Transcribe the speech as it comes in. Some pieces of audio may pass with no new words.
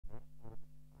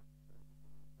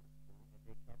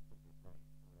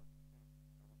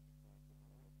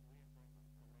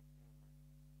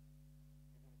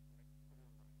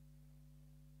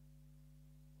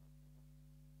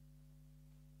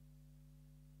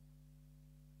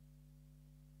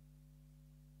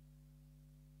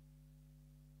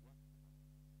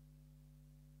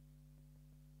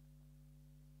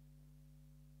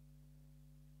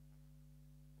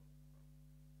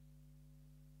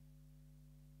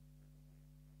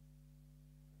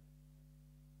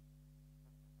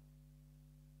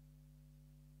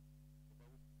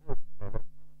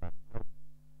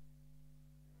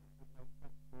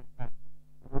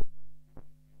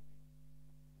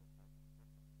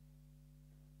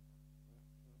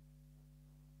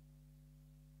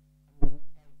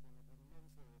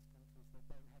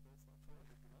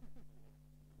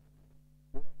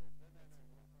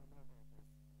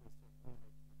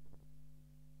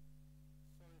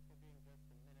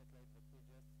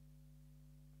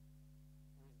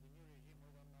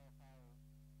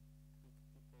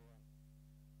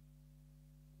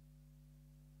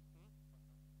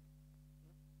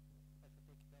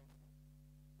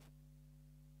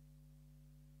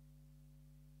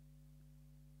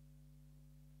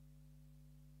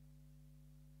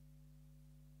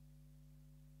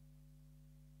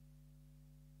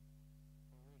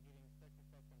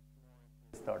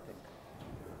starting?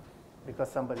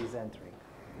 Because somebody's entering.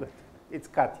 Good. It's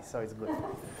Kati, so it's good.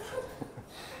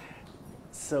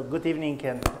 So good evening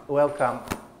and welcome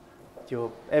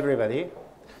to everybody.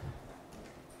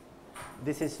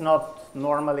 This is not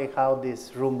normally how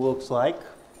this room looks like,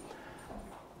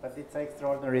 but it's an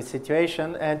extraordinary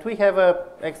situation, and we have an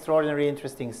extraordinarily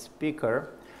interesting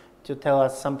speaker to tell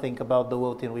us something about the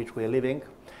world in which we are living.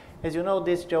 As you know,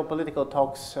 these geopolitical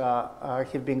talks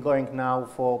have been going now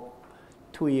for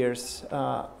 2 years,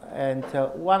 and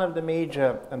one of the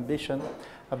major ambitions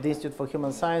of the Institute for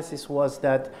Human Sciences was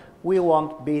that we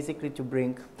want basically to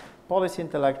bring policy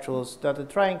intellectuals that are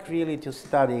trying really to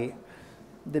study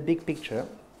the big picture,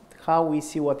 how we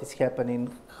see what is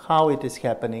happening, how it is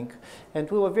happening. And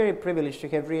we were very privileged to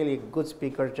have really good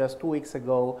speakers. Just 2 weeks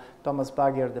ago, Thomas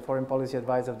Bagger, the foreign policy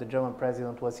advisor of the German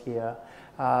president, was here.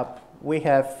 We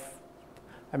have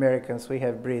Americans, we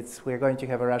have Brits, we're going to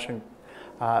have a Russian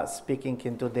speaking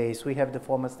in 2 days. We have the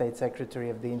former state secretary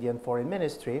of the Indian Foreign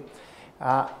Ministry.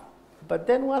 But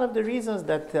then one of the reasons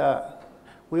that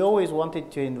we always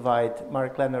wanted to invite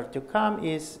Mark Leonard to come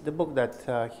is the book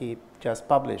that he just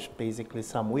published basically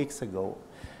some weeks ago,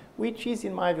 which is,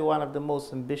 in my view, one of the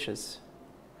most ambitious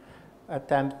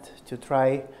attempts to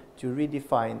try to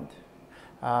redefine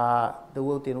the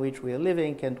world in which we are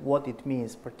living and what it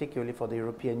means, particularly for the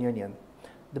European Union.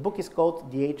 The book is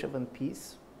called The Age of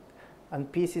Unpeace.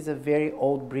 Unpeace is a very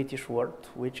old British word,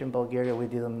 which in Bulgaria we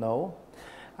didn't know,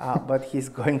 but he's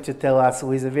going to tell us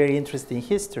with a very interesting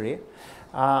history.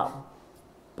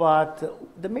 But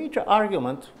the major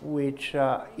argument which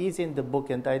is in the book,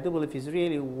 and I do believe is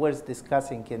really worth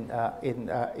discussing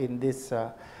in this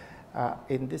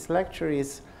lecture,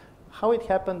 is how it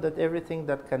happened that everything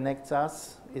that connects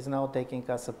us is now taking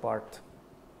us apart.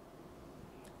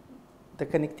 The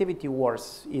connectivity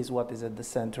wars is what is at the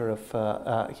center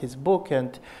of his book,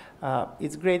 and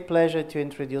it's great pleasure to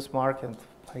introduce Mark, and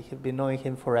I have been knowing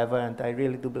him forever, and I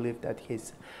really do believe that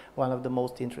he's one of the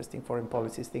most interesting foreign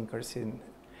policy thinkers in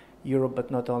Europe,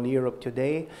 but not only Europe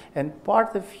today. And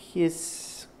part of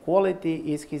his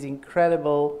quality is his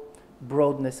incredible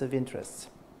broadness of interests.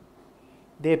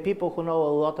 There are people who know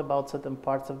a lot about certain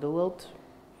parts of the world,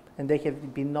 and they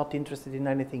have been not interested in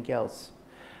anything else.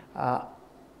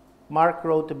 Mark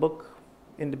wrote a book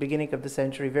in the beginning of the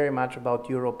century very much about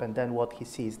Europe, and then what he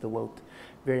sees the world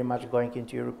very much going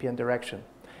into European direction.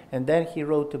 And then he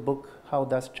wrote a book, How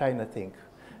Does China Think?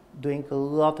 Doing a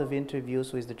lot of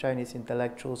interviews with the Chinese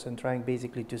intellectuals and trying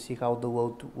basically to see how the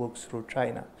world works through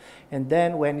China. And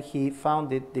then when he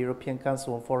founded the European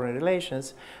Council on Foreign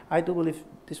Relations, I do believe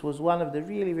this was one of the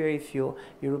really very few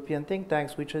European think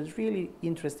tanks which is really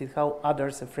interested how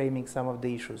others are framing some of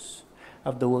the issues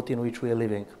of the world in which we are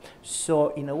living. So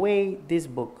in a way, this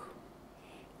book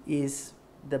is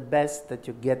the best that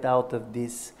you get out of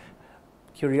this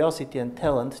curiosity and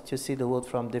talent to see the world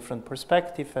from different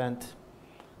perspective, and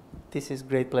this is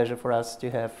great pleasure for us to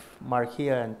have Mark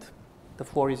here, and the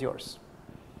floor is yours.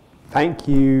 Thank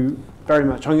you very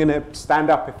much. I'm going to stand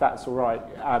up, if that's all right,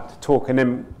 to talk, and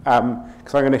then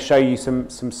because I'm going to show you some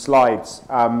slides.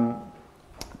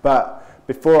 But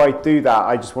before I do that,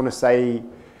 I just want to say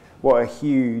what a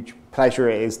huge pleasure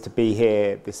it is to be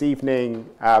here this evening.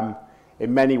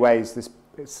 In many ways, this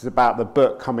is about the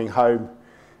book Coming Home.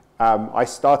 I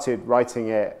started writing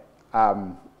it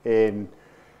in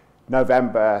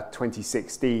November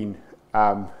 2016,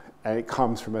 and it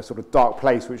comes from a sort of dark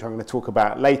place, which I'm going to talk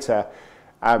about later.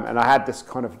 And I had this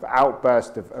kind of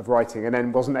outburst of writing, and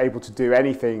then wasn't able to do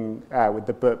anything with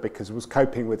the book because I was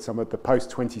coping with some of the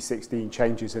post-2016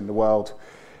 changes in the world.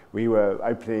 We were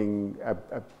opening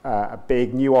a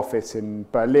big new office in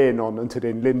Berlin on Unter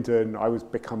den Linden. I was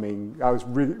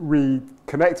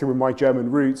reconnecting with my German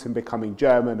roots and becoming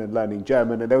German and learning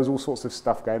German, and there was all sorts of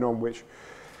stuff going on which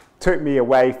took me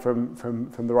away from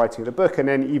the writing of the book. And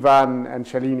then Ivan and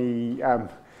Shalini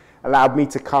allowed me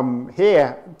to come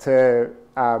here to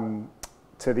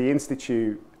the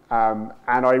Institute, and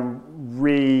I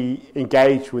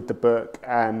re-engaged with the book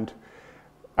and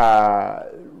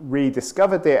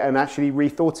rediscovered it and actually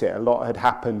rethought it. A lot had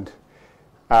happened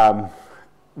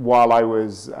while I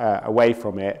was away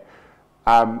from it.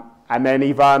 And then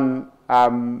Ivan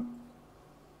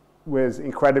was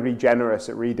incredibly generous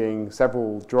at reading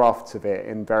several drafts of it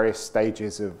in various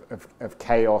stages of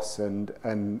chaos and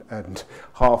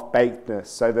half-bakedness.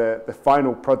 So the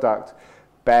final product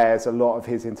bears a lot of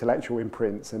his intellectual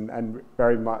imprints and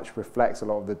very much reflects a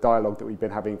lot of the dialogue that we've been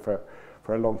having for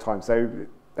a long time. So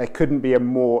there couldn't be a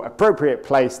more appropriate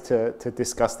place to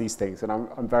discuss these things, and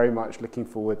I'm very much looking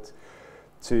forward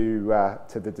to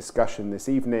the discussion this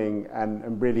evening, and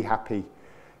I'm really happy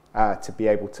to be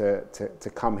able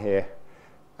to come here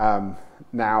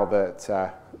now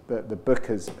that the book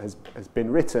has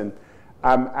been written.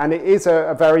 And it is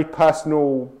a very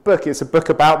personal book. It's a book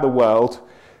about the world,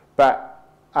 but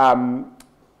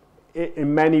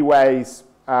in many ways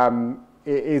it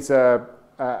is a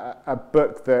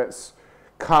book that's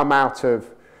come out of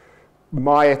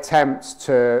my attempts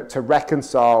to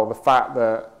reconcile the fact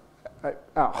that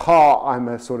at heart I'm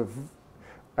a sort of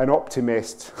an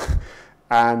optimist,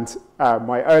 and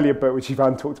my earlier book, which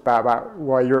Ivan talked about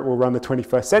why Europe will run the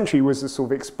 21st century, was a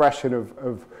sort of expression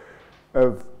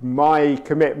of my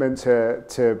commitment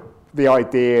to the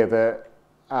idea that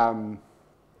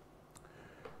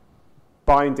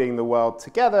binding the world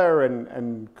together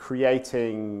and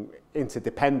creating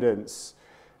interdependence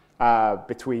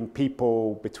between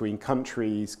people, between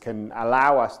countries, can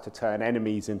allow us to turn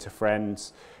enemies into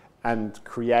friends and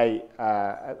create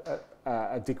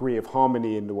a degree of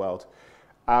harmony in the world.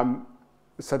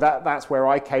 So that's where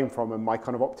I came from, and my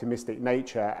kind of optimistic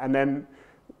nature. And then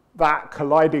that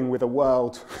colliding with a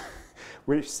world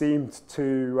which seemed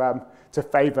to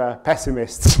favour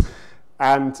pessimists.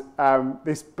 And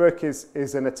this book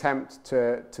is an attempt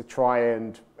to try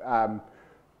and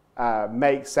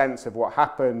make sense of what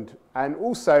happened. And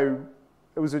also,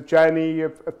 it was a journey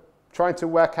of trying to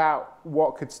work out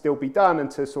what could still be done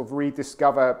and to sort of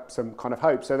rediscover some kind of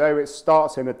hope. So though it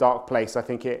starts in a dark place, I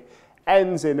think it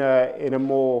ends in a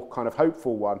more kind of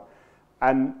hopeful one.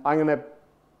 And I'm going to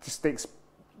just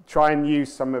try and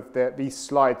use some of these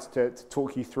slides to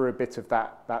talk you through a bit of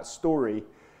that story.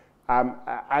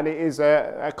 And it is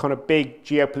a kind of big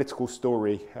geopolitical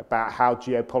story about how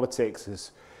geopolitics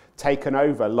has taken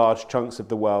over large chunks of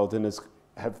the world and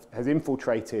has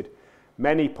infiltrated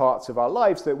many parts of our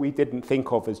lives that we didn't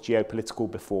think of as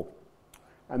geopolitical before.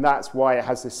 And that's why it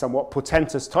has this somewhat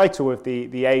portentous title of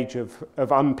the Age of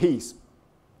Unpeace.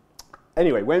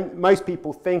 Anyway, when most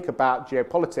people think about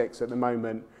geopolitics at the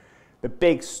moment, the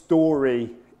big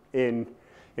story in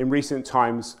recent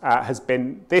times has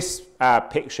been this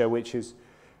picture, which is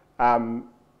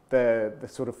the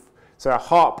sort of a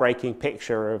heartbreaking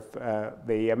picture of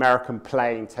the American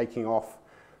plane taking off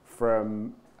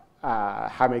from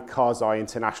Hamid Karzai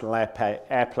International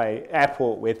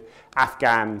Airport with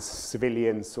Afghans,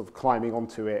 civilians sort of climbing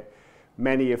onto it,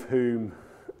 many of whom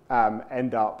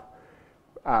end up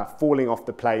falling off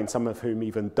the plane, some of whom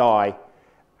even die.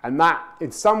 And that,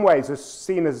 in some ways, was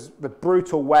seen as the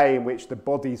brutal way in which the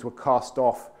bodies were cast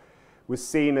off, was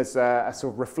seen as a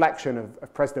sort of reflection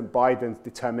of President Biden's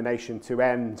determination to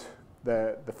end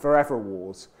the forever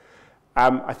wars.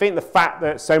 I think the fact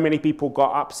that so many people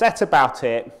got upset about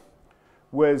it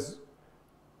was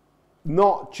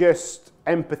not just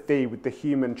empathy with the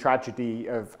human tragedy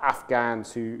of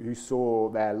Afghans who saw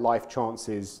their life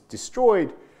chances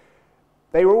destroyed.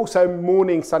 They were also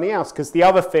mourning something else, because the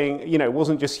other thing, it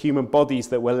wasn't just human bodies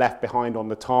that were left behind on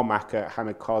the tarmac at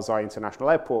Hamid Karzai International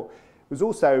Airport. It was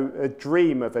also a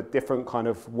dream of a different kind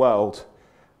of world,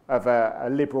 of a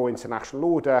liberal international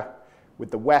order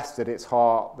with the West at its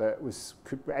heart that was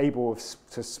able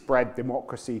to spread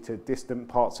democracy to distant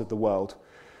parts of the world.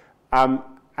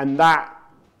 And that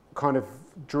kind of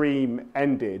dream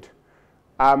ended.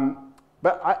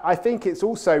 But I think it's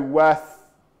also worth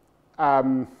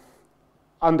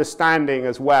understanding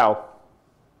as well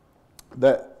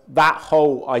that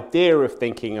whole idea of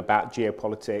thinking about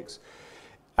geopolitics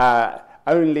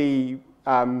only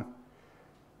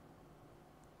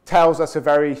tells us a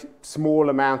very small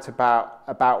amount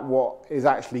about what is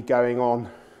actually going on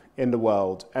in the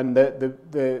world. And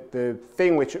the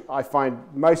thing which I find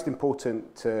most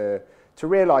important to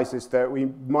realize is that we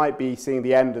might be seeing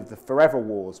the end of the forever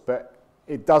wars, but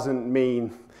it doesn't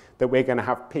mean that we're going to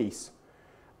have peace.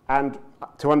 And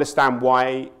to understand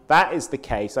why that is the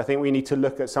case, I think we need to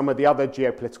look at some of the other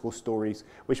geopolitical stories,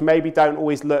 which maybe don't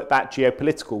always look that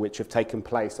geopolitical, which have taken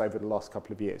place over the last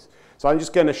couple of years. So I'm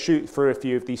just going to shoot through a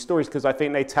few of these stories, because I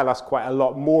think they tell us quite a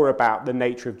lot more about the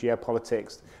nature of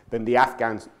geopolitics than the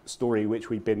Afghan story, which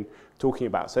we've been talking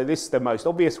about. So this is the most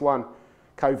obvious one,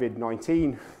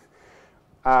 COVID-19.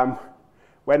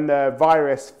 When the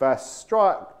virus first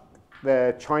struck,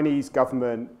 the Chinese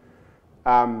government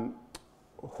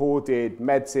hoarded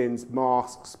medicines,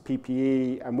 masks,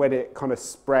 PPE, and when it kind of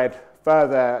spread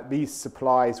further, these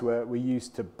supplies were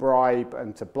used to bribe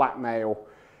and to blackmail.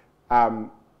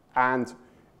 And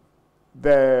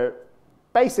the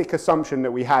basic assumption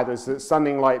that we had was that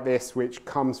something like this, which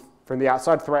comes from the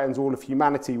outside, threatens all of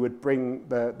humanity, would bring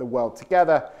the world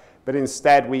together. But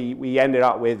instead, we ended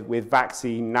up with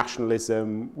vaccine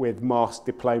nationalism, with mask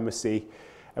diplomacy.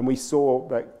 And we saw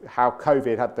how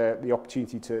COVID had the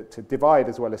opportunity to divide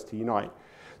as well as to unite.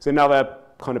 So another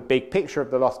kind of big picture of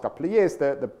the last couple of years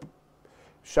that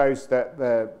shows that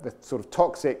the sort of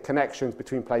toxic connections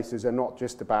between places are not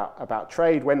just about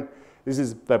trade. When this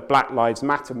is the Black Lives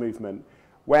Matter movement.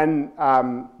 When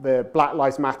the Black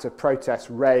Lives Matter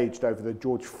protests raged over the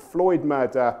George Floyd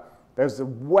murder, there was a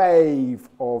wave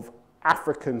of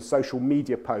African social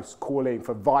media posts calling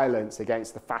for violence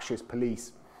against the fascist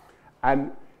police.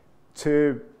 And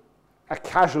to a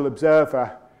casual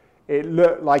observer, it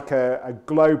looked like a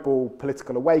global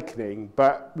political awakening,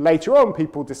 but later on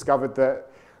people discovered that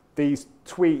these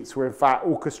tweets were in fact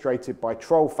orchestrated by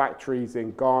troll factories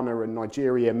in Ghana and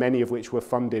Nigeria, many of which were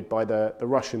funded by the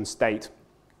Russian state.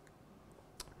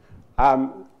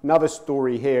 Another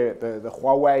story here, the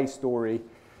Huawei story,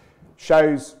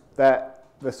 shows that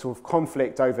the sort of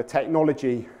conflict over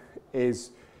technology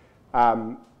is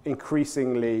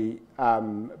increasingly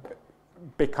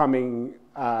becoming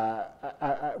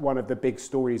one of the big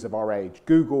stories of our age.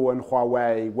 Google and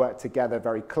Huawei worked together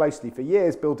very closely for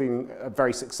years, building a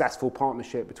very successful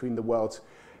partnership between the world's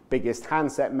biggest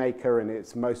handset maker and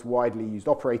its most widely used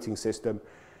operating system.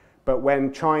 But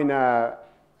when China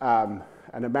and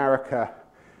America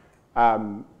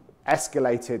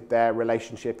escalated their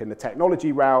relationship in the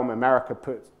technology realm, America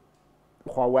put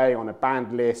Huawei on a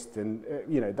banned list, and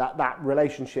that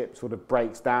relationship sort of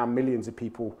breaks down. Millions of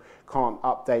people can't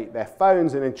update their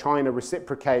phones, and then China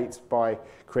reciprocates by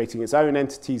creating its own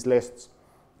entities lists.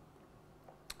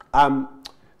 So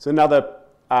another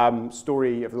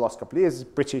story of the last couple of years is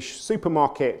British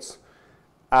supermarkets.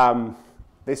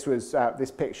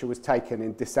 This picture was taken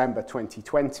in December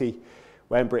 2020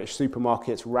 when British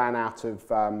supermarkets ran out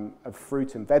of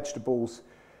fruit and vegetables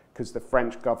because the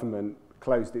French government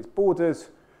closed its borders.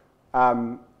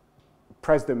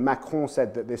 President Macron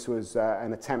said that this was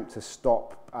an attempt to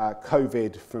stop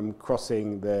COVID from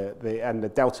crossing and the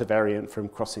Delta variant from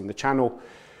crossing the channel.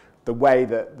 The way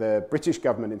that the British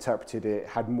government interpreted it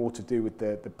had more to do with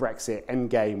the Brexit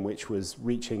endgame, which was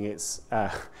reaching its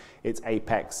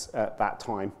apex at that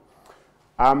time.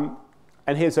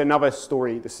 And here's another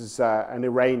story. This is an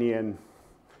Iranian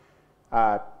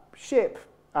ship,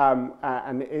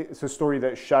 and it's a story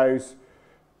that shows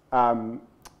the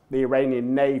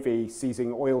Iranian Navy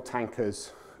seizing oil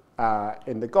tankers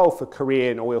in the Gulf, a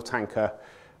Korean oil tanker.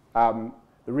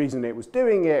 The reason it was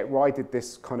doing it, why did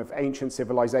this kind of ancient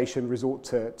civilization resort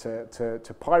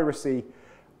to piracy?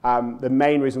 The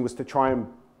main reason was to try and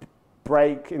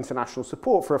break international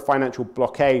support for a financial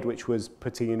blockade, which was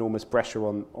putting enormous pressure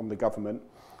on the government.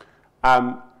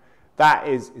 That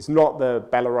is not the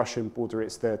Belarusian border,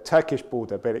 it's the Turkish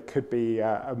border, but it could be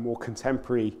a more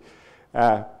contemporary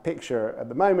picture at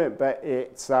the moment, but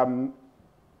it's a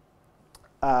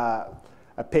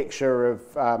picture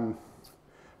of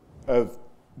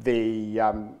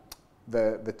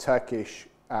the Turkish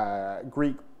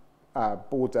Greek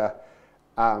border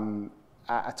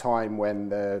at a time when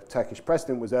the Turkish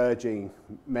president was urging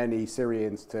many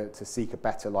Syrians to seek a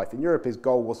better life in Europe. His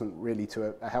goal wasn't really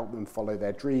to help them follow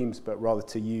their dreams, but rather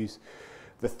to use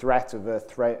the threat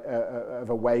of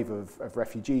a wave of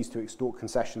refugees to extort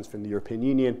concessions from the European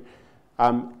Union.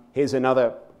 Here's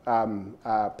another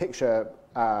picture,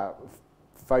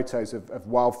 photos of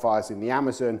wildfires in the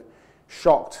Amazon.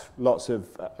 Shocked lots of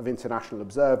international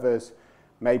observers,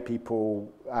 made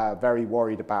people very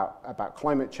worried about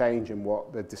climate change and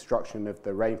what the destruction of the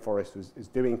rainforest is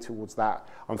doing towards that.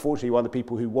 Unfortunately, one of the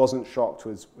people who wasn't shocked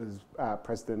was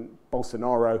President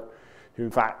Bolsonaro, who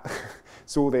in fact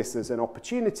saw this as an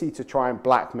opportunity to try and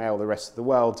blackmail the rest of the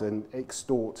world and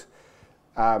extort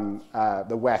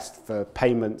the West for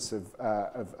payments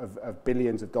of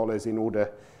billions of dollars in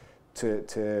order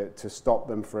to stop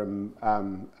them from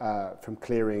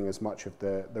clearing as much of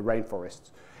the rainforests.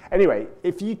 Anyway,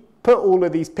 if you put all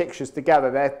of these pictures together,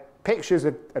 they're pictures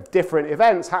of different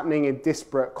events happening in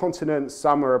disparate continents.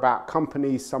 Some are about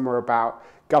companies, some are about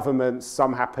governments,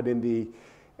 some happen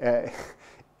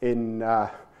in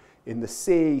the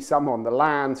sea, some on the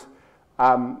land,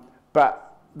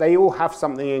 but they all have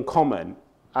something in common.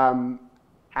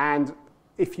 And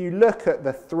if you look at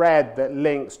the thread that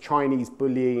links Chinese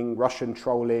bullying, Russian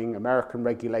trolling, American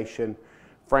regulation,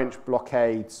 French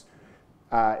blockades,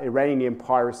 Iranian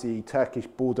piracy, Turkish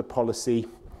border policy,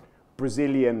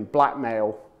 Brazilian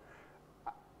blackmail,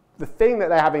 the thing that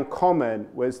they have in common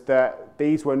was that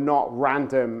these were not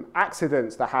random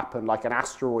accidents that happened, like an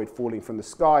asteroid falling from the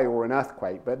sky or an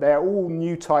earthquake, but they're all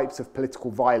new types of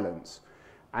political violence.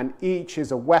 And each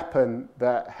is a weapon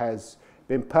that has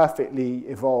been perfectly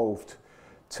evolved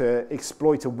to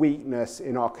exploit a weakness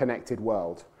in our connected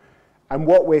world. And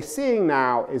what we're seeing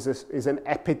now is an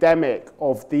epidemic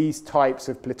of these types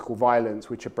of political violence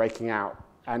which are breaking out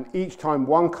and each time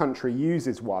one country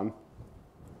uses one,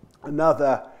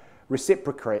 another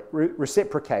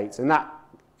reciprocates, and that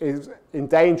is in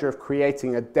danger of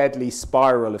creating a deadly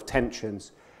spiral of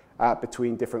tensions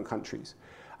between different countries.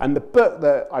 And the book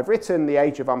that I've written, The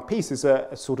Age of Unpeace, is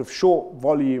a sort of short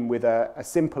volume with a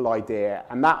simple idea,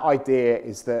 and that idea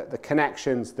is that the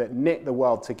connections that knit the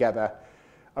world together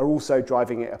are also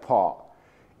driving it apart.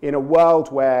 In a world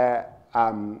where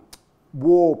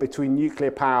war between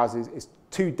nuclear powers is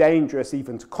too dangerous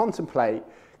even to contemplate,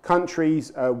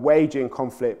 countries are waging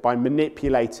conflict by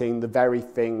manipulating the very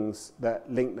things that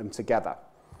link them together.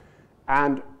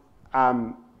 And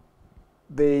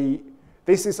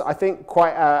this is, I think,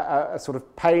 quite a sort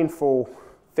of painful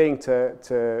thing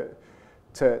to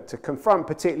confront,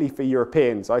 particularly for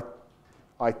Europeans.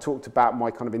 I talked about my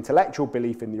kind of intellectual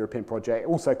belief in the European project. It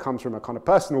also comes from a kind of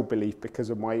personal belief because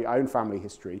of my own family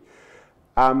history.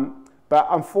 But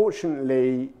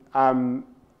unfortunately,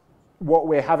 what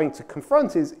we're having to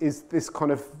confront is this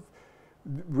kind of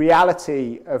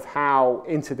reality of how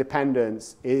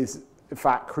interdependence is, in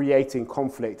fact, creating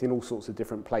conflict in all sorts of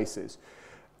different places.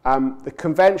 The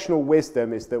conventional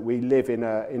wisdom is that we live in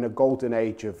a golden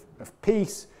age of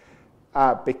peace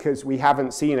because we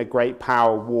haven't seen a great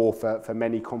power war for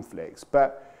many conflicts.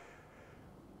 But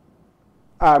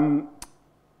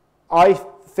I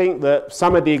think that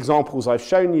some of the examples I've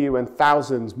shown you and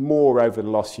thousands more over the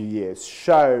last few years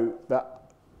show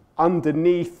that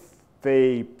underneath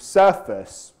the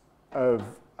surface of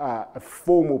a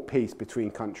formal peace between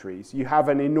countries, you have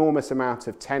an enormous amount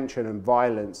of tension and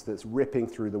violence that's ripping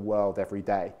through the world every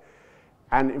day.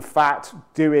 And in fact,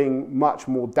 doing much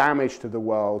more damage to the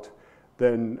world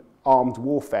than armed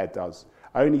warfare does.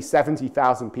 Only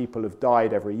 70,000 people have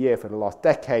died every year for the last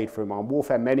decade from armed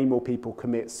warfare. Many more people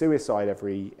commit suicide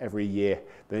every year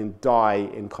than die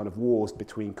in kind of wars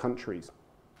between countries.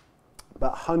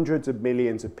 But hundreds of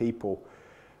millions of people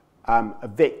are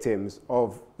victims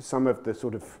of some of the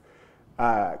sort of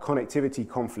connectivity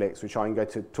conflicts, which I'm going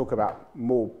to talk about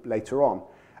more later on.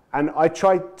 And I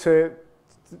tried to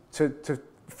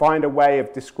find a way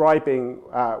of describing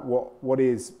what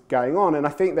is going on. And I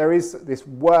think there is this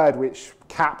word which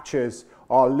captures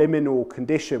our liminal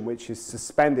condition, which is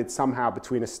suspended somehow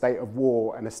between a state of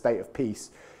war and a state of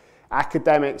peace.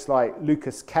 Academics like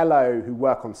Lucas Kello, who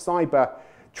work on cyber,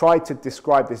 tried to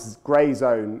describe this as grey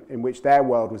zone in which their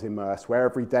world was immersed, where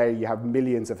every day you have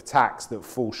millions of attacks that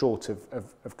fall short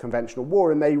of conventional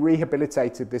war. And they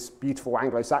rehabilitated this beautiful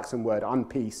Anglo-Saxon word,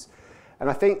 unpeace. And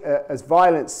I think as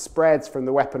violence spreads from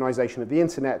the weaponization of the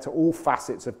internet to all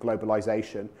facets of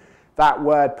globalization, that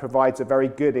word provides a very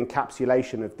good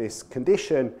encapsulation of this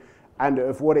condition and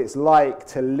of what it's like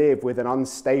to live with an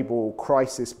unstable,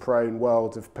 crisis-prone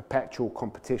world of perpetual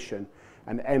competition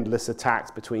and endless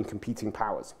attacks between competing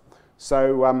powers.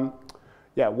 So,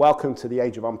 yeah, welcome to the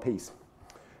Age of Unpeace.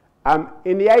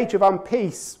 In the Age of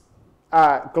Unpeace,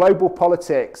 global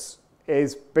politics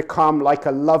is become like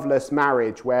a loveless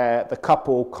marriage where the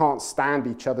couple can't stand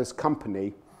each other's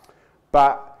company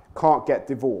but can't get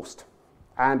divorced.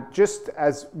 And just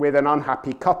as with an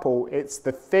unhappy couple, it's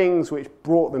the things which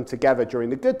brought them together during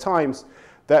the good times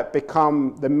that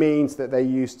become the means that they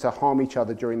use to harm each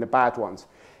other during the bad ones.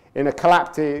 In a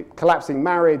collapsing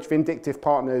marriage, vindictive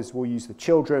partners will use the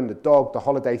children, the dog, the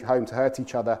holiday home to hurt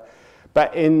each other.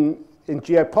 But in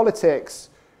geopolitics,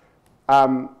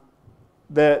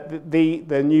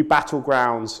 the new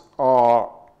battlegrounds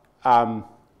are,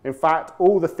 in fact,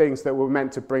 all the things that were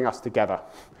meant to bring us together.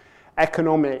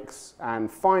 Economics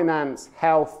and finance,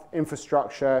 health,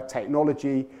 infrastructure,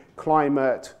 technology,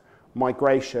 climate,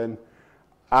 migration,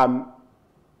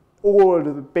 all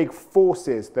of the big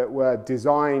forces that were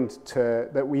designed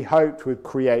that we hoped would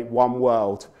create one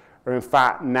world are in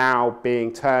fact now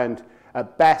being turned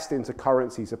at best into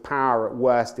currencies of power, at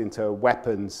worst into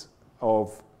weapons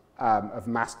of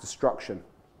mass destruction.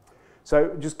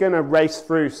 So just going to race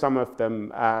through some of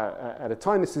them at a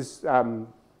time. This is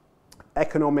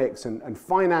economics and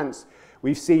finance.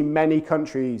 We've seen many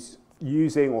countries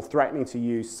using or threatening to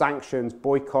use sanctions,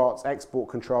 boycotts, export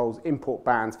controls, import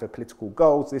bans for political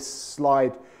goals. This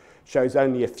slide shows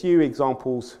only a few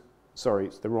examples. Sorry,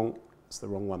 it's the wrong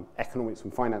one. Economics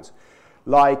and finance.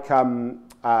 Like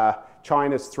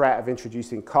China's threat of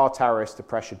introducing car tariffs to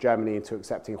pressure Germany into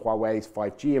accepting Huawei's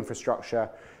 5G infrastructure,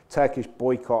 Turkish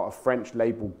boycott of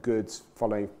French-labeled goods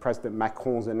following President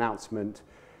Macron's announcement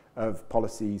of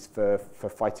policies for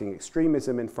fighting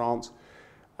extremism in France.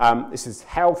 This is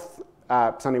health,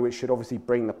 something which should obviously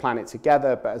bring the planet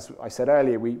together, but as I said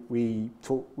earlier,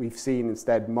 we've seen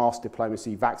instead mass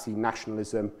diplomacy, vaccine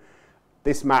nationalism.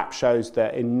 This map shows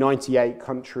that in 98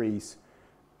 countries,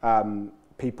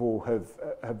 people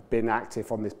have been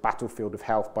active on this battlefield of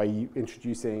health by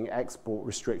introducing export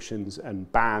restrictions and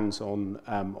bans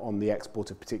on the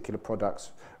export of particular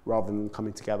products rather than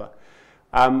coming together.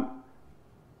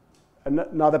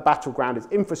 Another battleground is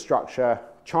infrastructure.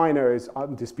 China is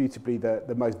undisputably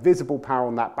the most visible power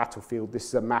on that battlefield. This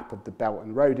is a map of the Belt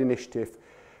and Road Initiative,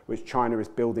 which China is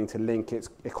building to link its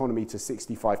economy to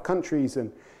 65 countries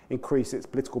and increase its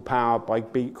political power by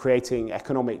creating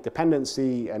economic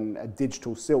dependency and a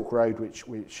digital Silk Road,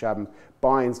 which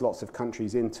binds lots of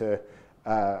countries into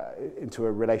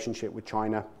a relationship with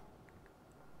China.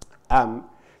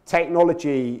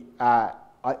 Technology,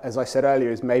 as I said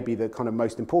earlier, is maybe the kind of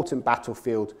most important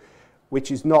battlefield, which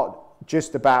is not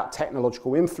just about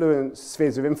technological influence,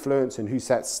 spheres of influence, and who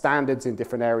sets standards in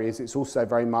different areas. It's also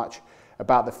very much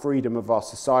about the freedom of our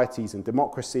societies and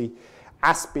democracy.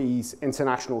 ASPI's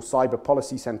International Cyber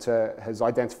Policy Center has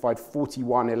identified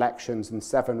 41 elections and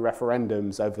 7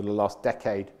 referendums over the last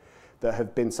decade that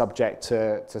have been subject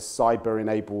to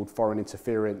cyber-enabled foreign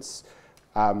interference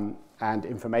and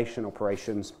information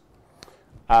operations.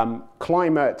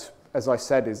 Climate, as I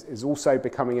said, is also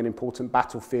becoming an important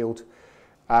battlefield.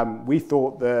 We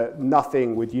thought that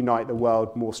nothing would unite the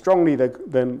world more strongly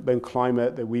than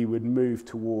climate, that we would move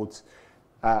towards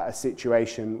a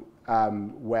situation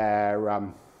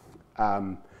where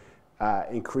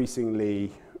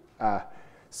increasingly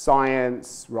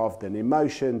science rather than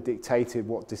emotion dictated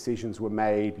what decisions were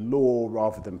made, law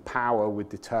rather than power would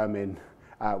determine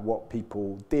what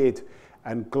people did,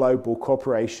 and global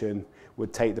cooperation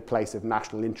would take the place of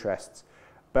national interests.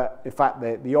 But in fact,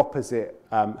 the opposite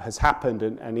has happened,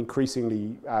 and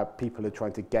increasingly people are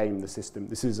trying to game the system.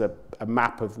 This is a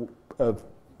map of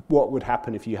what would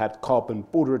happen if you had carbon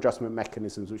border adjustment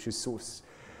mechanisms, which is sort of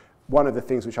one of the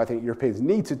things which I think Europeans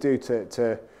need to do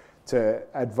to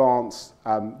advance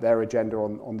their agenda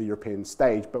on the European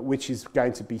stage, but which is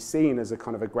going to be seen as a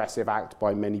kind of aggressive act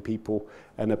by many people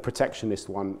and a protectionist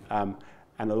one.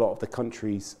 And a lot of the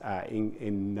countries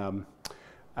in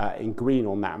green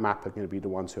on that map are going to be the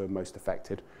ones who are most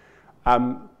affected.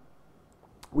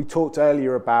 We talked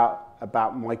earlier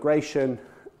about migration.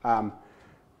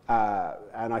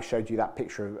 And I showed you that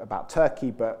picture about Turkey,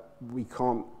 but we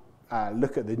can't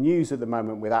look at the news at the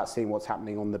moment without seeing what's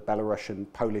happening on the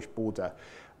Belarusian-Polish border.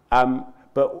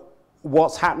 But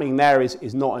what's happening there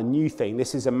is not a new thing.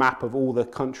 This is a map of all the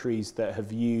countries that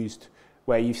have used,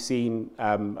 where you've seen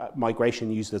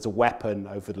migration used as a weapon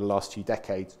over the last few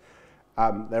decades.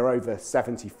 There are over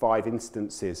 75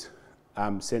 instances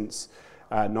since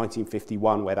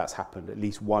 1951 where that's happened, at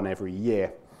least one every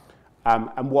year.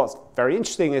 And what's very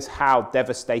interesting is how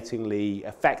devastatingly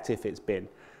effective it's been.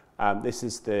 This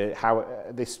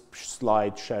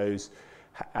slide shows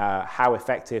how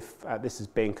effective this has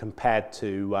been compared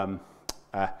to.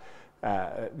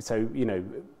 So you know,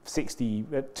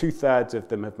 2/3 of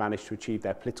them have managed to achieve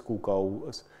their political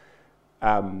goals,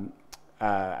 and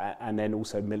then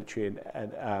also military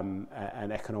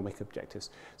and economic objectives.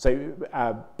 So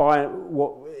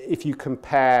if you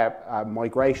compare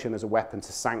migration as a weapon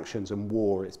to sanctions and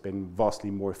war, it's been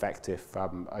vastly more effective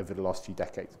over the last few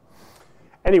decades.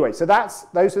 Anyway, so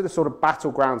those are the sort of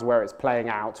battlegrounds where it's playing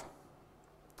out.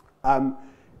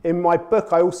 In my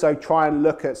book, I also try and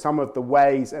look at some of the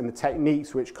ways and the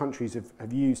techniques which countries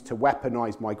have used to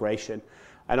weaponize migration.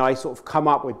 And I sort of come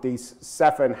up with these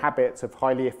 7 habits of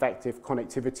highly effective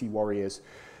connectivity warriors.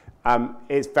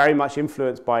 It's very much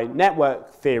influenced by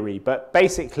network theory, but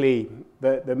basically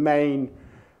the main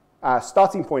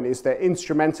starting point is that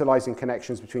instrumentalizing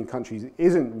connections between countries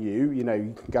isn't new. You know,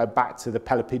 you can go back to the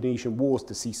Peloponnesian Wars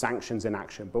to see sanctions in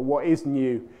action. But what is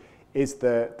new is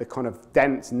the kind of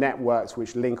dense networks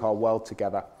which link our world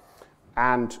together.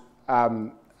 And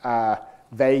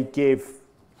they give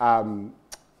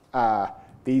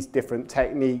these different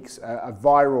techniques a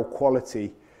viral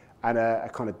quality and a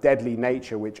kind of deadly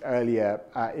nature which earlier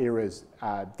eras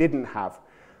didn't have.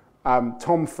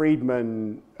 Tom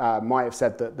Friedman might have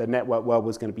said that the network world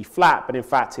was going to be flat, but in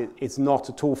fact it's not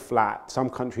at all flat. Some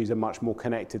countries are much more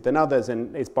connected than others,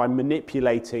 and it's by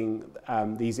manipulating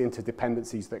these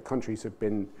interdependencies that countries have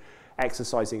been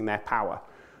exercising their power.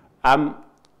 I'm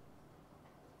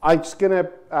just going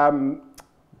to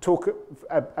talk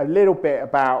a little bit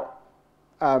about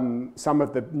some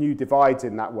of the new divides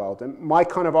in that world. And my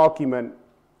kind of argument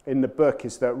in the book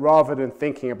is that rather than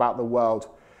thinking about the world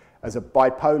as a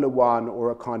bipolar one or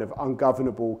a kind of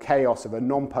ungovernable chaos of a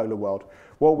non-polar world,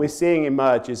 what we're seeing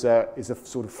emerge is a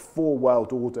sort of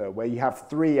 4-world order where you have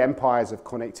 3 empires of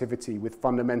connectivity with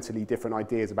fundamentally different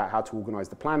ideas about how to organize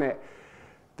the planet.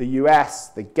 The US,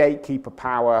 the gatekeeper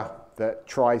power that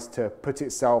tries to put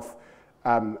itself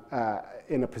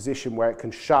in a position where it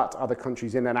can shut other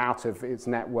countries in and out of its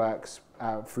networks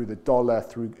through the dollar,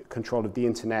 through control of the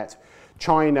internet.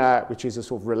 China, which is a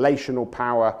sort of relational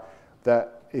power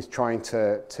that is trying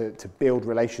to build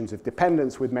relations of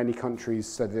dependence with many countries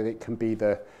so that it can be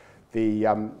the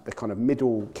kind of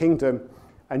middle kingdom.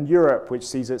 And Europe, which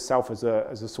sees itself as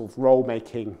a sort of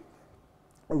rule-making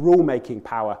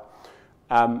power.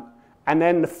 And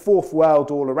then the fourth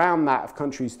world all around that of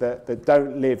countries that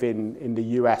don't live in the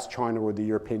US, China, or the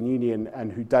European Union,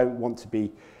 and who don't want to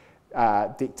be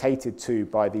dictated to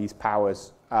by these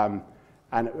powers, and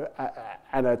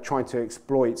are trying to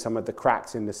exploit some of the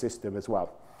cracks in the system as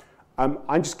well.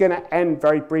 I'm just going to end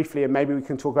very briefly, and maybe we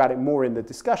can talk about it more in the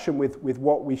discussion with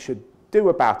what we should do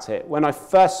about it. When I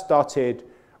first started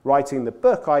writing the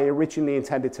book, I originally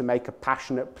intended to make a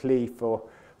passionate plea for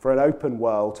an open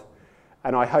world,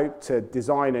 and I hoped to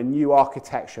design a new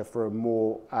architecture for a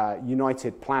more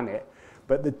united planet.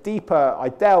 But the deeper I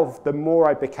delved, the more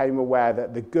I became aware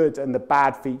that the good and the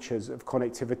bad features of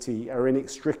connectivity are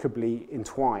inextricably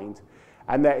entwined,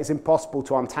 and that it's impossible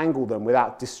to untangle them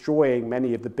without destroying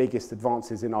many of the biggest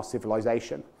advances in our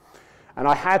civilization. And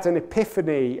I had an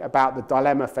epiphany about the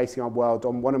dilemma facing our world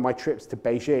on one of my trips to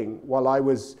Beijing. While I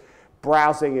was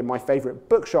browsing in my favorite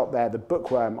bookshop there, the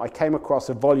Bookworm, I came across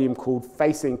a volume called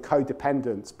Facing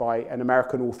Codependence by an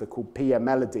American author called P.M.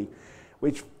 Melody,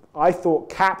 which I thought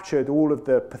captured all of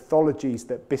the pathologies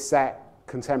that beset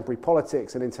contemporary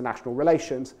politics and international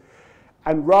relations.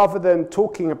 And rather than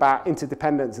talking about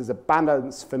interdependence as a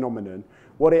balance phenomenon,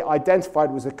 what it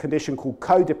identified was a condition called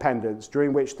codependence,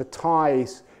 during which the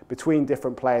ties between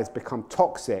different players become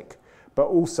toxic, but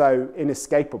also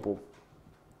inescapable.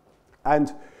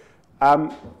 And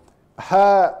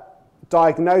her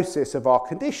diagnosis of our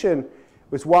condition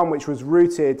was one which was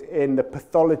rooted in the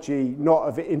pathology not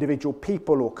of individual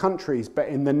people or countries, but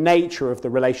in the nature of the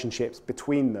relationships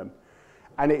between them.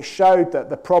 And it showed that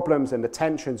the problems and the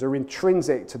tensions are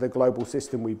intrinsic to the global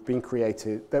system we've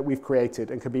created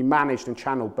and can be managed and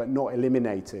channeled, but not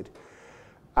eliminated.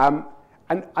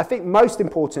 And I think most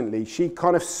importantly, she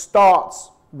kind of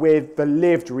starts with the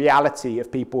lived reality of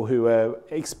people who are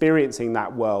experiencing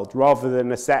that world, rather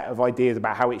than a set of ideas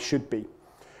about how it should be.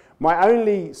 My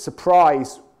only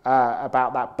surprise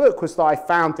about that book was that I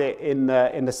found it in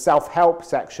the self-help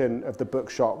section of the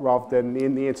bookshop rather than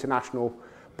in the international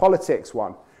politics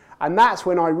one. And that's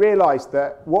when I realized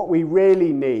that what we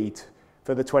really need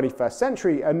for the 21st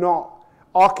century are not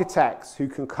architects who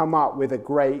can come up with a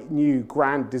great new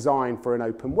grand design for an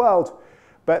open world,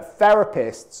 but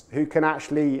therapists who can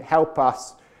actually help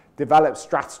us develop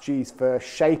strategies for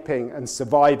shaping and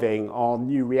surviving our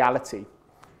new reality.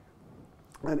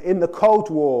 And in the Cold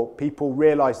War, people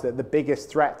realized that the biggest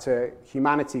threat to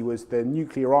humanity was the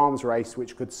nuclear arms race,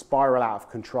 which could spiral out of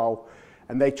control.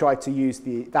 And they tried to use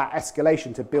that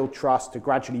escalation to build trust, to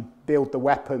gradually build the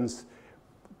weapons,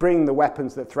 bring the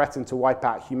weapons that threaten to wipe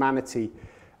out humanity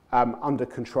under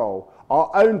control.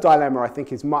 Our own dilemma, I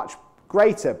think, is much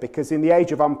greater, because in the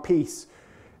Age of Unpeace,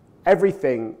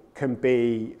 everything can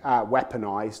be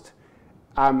weaponized.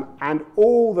 And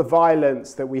all the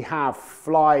violence that we have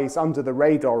flies under the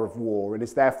radar of war and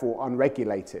is therefore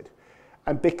unregulated.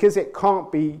 And because it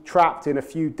can't be trapped in a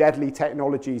few deadly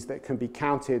technologies that can be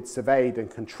counted, surveyed,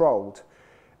 and controlled,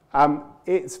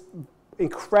 it's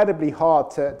incredibly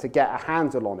hard to get a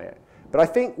handle on it. But I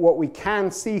think what we can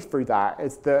see through that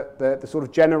is the sort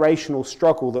of generational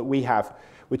struggle that we have,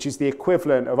 which is the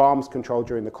equivalent of arms control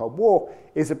during the Cold War,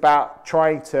 is about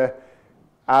trying to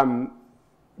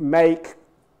make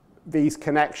these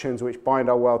connections which bind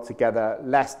our world together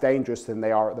less dangerous than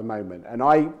they are at the moment. And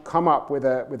I come up with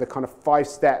a kind of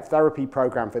 5-step therapy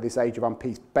program for this Age of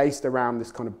Unpeace based around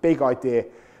this kind of big idea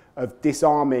of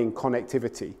disarming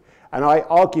connectivity. And I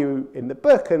argue in the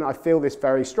book, and I feel this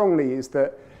very strongly, is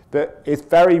that it's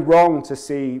very wrong to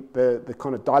see the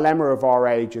kind of dilemma of our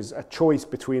age as a choice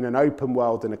between an open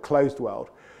world and a closed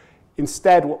world.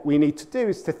 Instead, what we need to do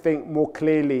is to think more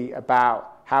clearly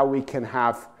about how we can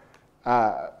have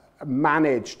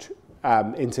managed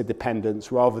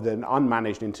interdependence rather than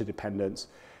unmanaged interdependence,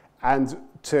 and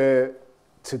to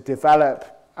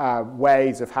develop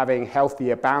ways of having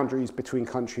healthier boundaries between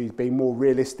countries, being more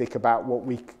realistic about what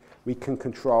we can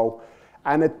control,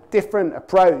 and a different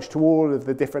approach to all of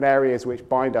the different areas which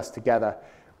bind us together,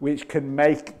 which can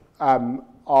make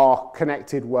our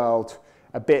connected world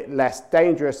a bit less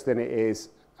dangerous than it is.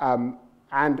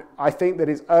 And I think that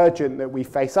it's urgent that we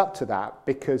face up to that,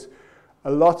 because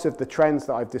a lot of the trends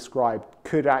that I've described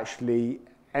could actually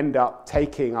end up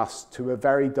taking us to a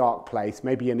very dark place,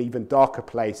 maybe an even darker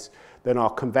place than our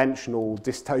conventional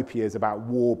dystopias about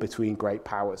war between great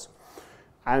powers.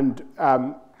 And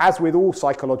as with all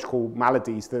psychological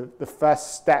maladies, the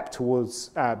first step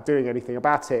towards doing anything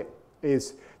about it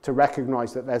is to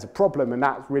recognize that there's a problem, and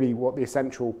that's really what the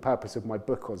essential purpose of my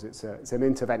book was. It's an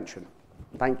intervention.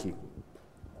 Thank you.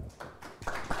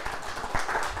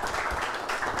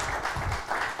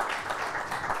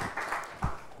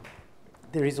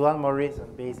 There is one more reason.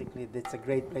 Basically, it's a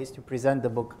great place to present the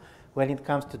book. When it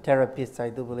comes to therapists, I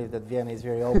do believe that Vienna is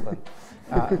very open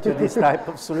to this type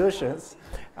of solutions.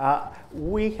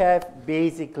 We have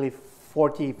basically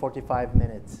 45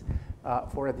 minutes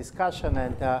for a discussion,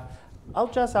 and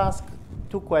I'll just ask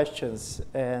two questions,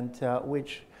 and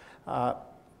which are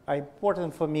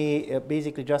important for me,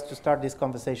 basically just to start this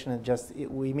conversation,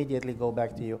 and we immediately go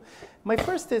back to you. My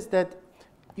first is that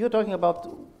you're talking about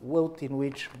a world in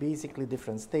which basically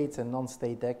different states and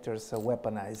non-state actors are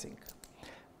weaponizing.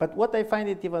 But what I find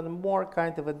it even more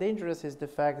kind of dangerous is the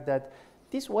fact that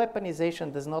this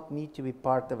weaponization does not need to be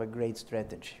part of a great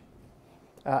strategy.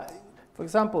 For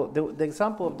example, the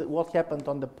example of what happened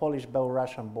on the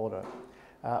Polish-Belarusian border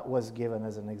was given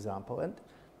as an example. And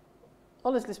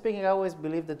honestly speaking, I always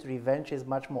believe that revenge is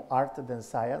much more art than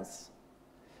science.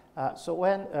 So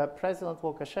when President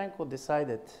Lukashenko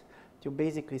decided to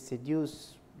basically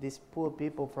seduce these poor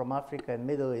people from Africa and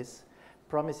Middle East,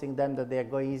 promising them that they are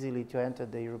going easily to enter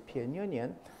the European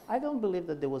Union, I don't believe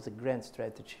that there was a grand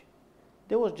strategy.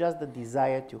 There was just the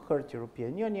desire to hurt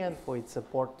European Union for its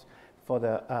support for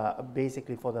the,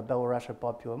 basically for the Belarusian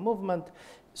popular movement.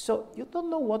 So you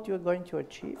don't know what you're going to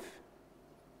achieve,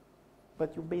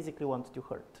 but you basically want to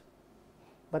hurt.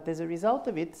 But as a result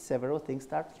of it, several things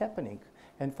start happening.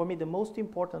 And for me, the most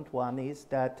important one is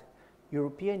that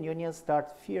European Union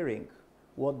start fearing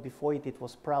what before it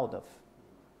was proud of,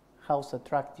 how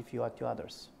attractive you are to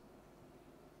others.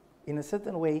 In a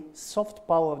certain way, soft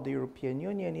power of the European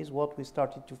Union is what we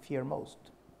started to fear most.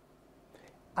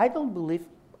 I don't believe,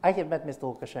 I have met Mr.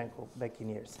 Lukashenko back in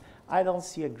years. I don't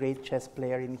see a great chess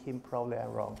player in him, probably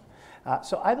I'm wrong.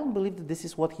 So I don't believe that this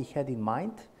is what he had in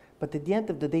mind, but at the end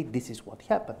of the day, this is what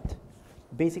happened.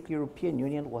 Basically, European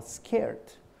Union was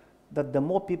scared that the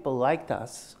more people liked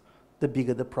us, the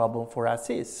bigger the problem for us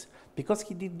is. Because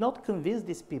he did not convince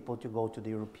these people to go to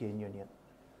the European Union.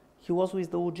 He was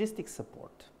with the logistics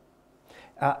support.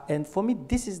 And for me,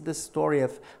 this is the story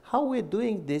of how we're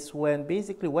doing this when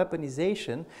basically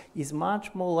weaponization is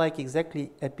much more like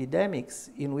exactly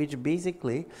epidemics in which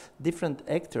basically different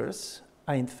actors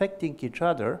are infecting each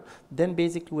other, then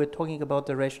basically we're talking about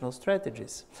the rational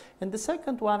strategies. And the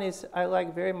second one is, I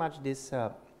like very much this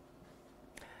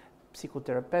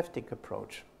psychotherapeutic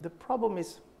approach. The problem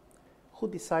is who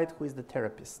decides who is the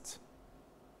therapist.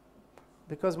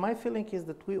 Because my feeling is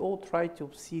that we all try to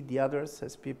see the others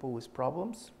as people with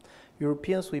problems.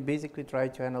 Europeans, we basically try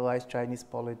to analyze Chinese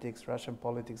politics, Russian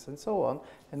politics, and so on,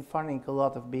 and finding a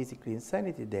lot of basically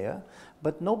insanity there,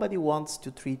 but nobody wants to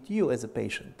treat you as a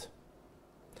patient.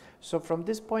 So from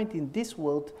this point in this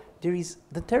world,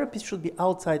 the therapist should be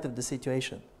outside of the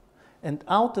situation. And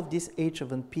out of this Age of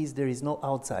Unpeace, there is no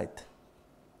outside.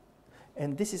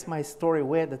 And this is my story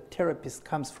where the therapist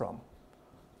comes from.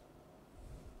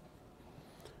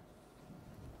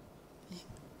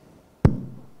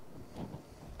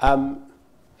 I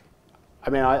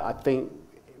mean, I think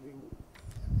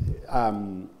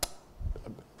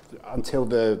until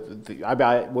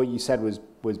what you said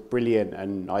was brilliant,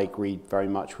 and I agreed very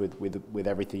much with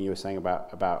everything you were saying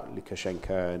about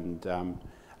Lukashenko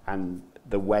and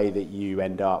the way that you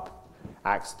end up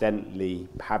accidentally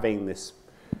having this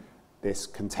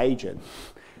contagion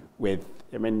with.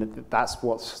 I mean, that's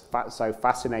what's so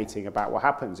fascinating about what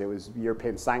happens. It was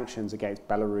European sanctions against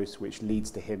Belarus, which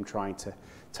leads to him trying to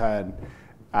turn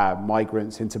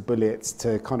migrants into bullets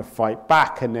to kind of fight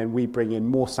back, and then we bring in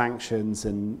more sanctions,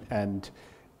 and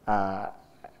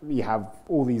we have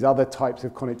all these other types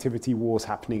of connectivity wars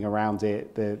happening around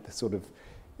it. The sort of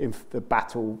the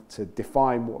battle to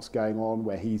define what's going on,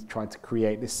 where he's trying to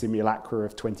create this simulacra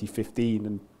of 2015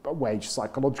 and wage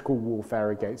psychological warfare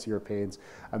against Europeans,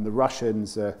 and the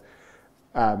Russians are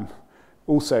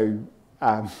also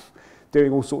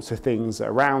doing all sorts of things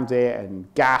around it,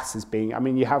 and gas is being, I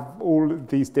mean, you have all of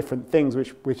these different things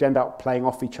which end up playing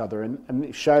off each other, and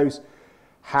it shows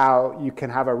how you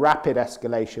can have a rapid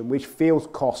escalation which feels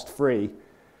cost-free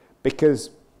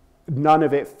because none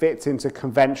of it fits into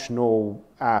conventional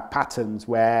patterns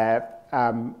where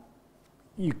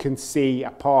you can see a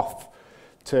path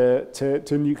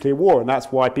to nuclear war, and that's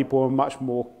why people are much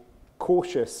more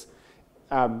cautious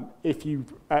if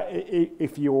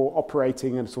you're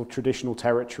operating in a sort of traditional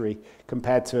territory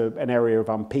compared to an area of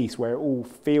unpeace where it all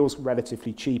feels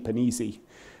relatively cheap and easy.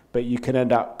 but you can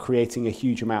end up creating a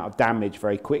huge amount of damage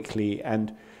very quickly,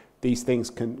 and these things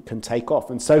can take off.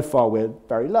 And so far we're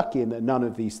very lucky in that none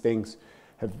of these things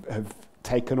have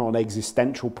taken on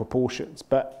existential proportions,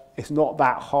 but it's not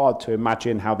that hard to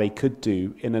imagine how they could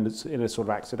do in a sort of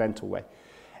accidental way.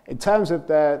 In terms of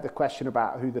the question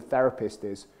about who the therapist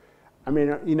is, I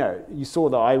mean, you know, you saw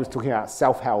that I was talking about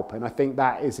self-help, and I think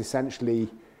that is essentially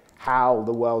how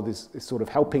the world is sort of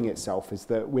helping itself, is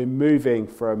that we're moving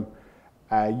from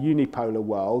a unipolar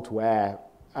world where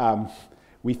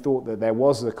we thought that there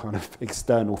was a kind of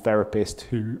external therapist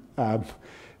who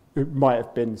might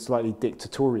have been slightly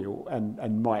dictatorial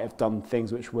and might have done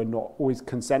things which were not always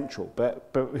consensual, but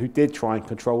who did try and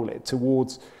control it,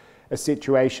 towards a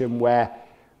situation where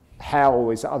hell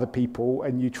is other people,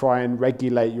 and you try and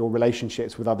regulate your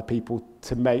relationships with other people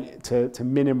to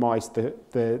minimize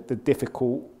the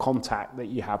difficult contact that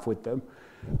you have with them.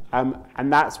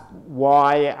 And that's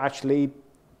why actually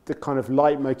the kind of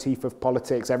leitmotif of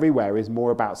politics everywhere is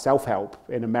more about self-help.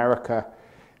 In America,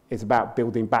 it's about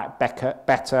building back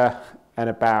better and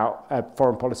about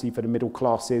foreign policy for the middle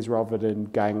classes rather than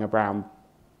going around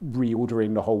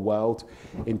reordering the whole world.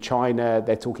 In China,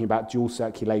 they're talking about dual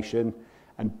circulation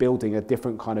and building a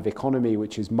different kind of economy,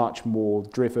 which is much more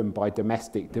driven by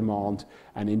domestic demand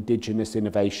and indigenous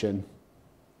innovation,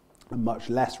 and much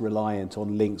less reliant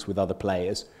on links with other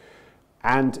players.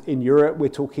 And in Europe, we're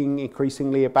talking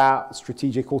increasingly about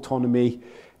strategic autonomy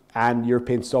and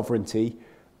European sovereignty.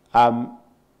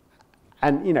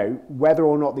 And, you know, whether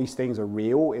or not these things are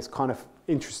real, it's kind of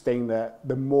interesting that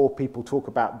the more people talk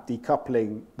about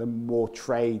decoupling, the more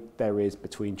trade there is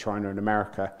between China and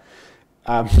America.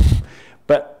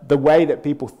 But the way that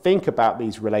people think about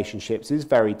these relationships is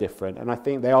very different, and I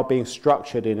think they are being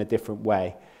structured in a different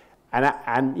way.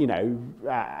 And you know,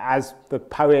 as the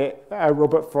poet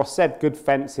Robert Frost said, good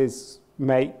fences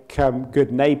make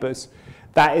good neighbours.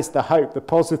 That is the hope. The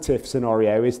positive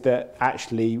scenario is that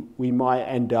actually we might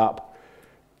end up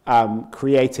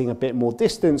creating a bit more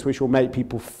distance, which will make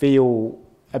people feel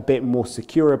a bit more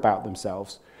secure about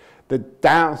themselves. The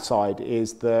downside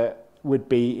is that would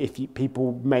be if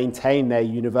people maintain their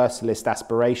universalist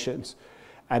aspirations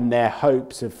and their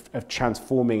hopes of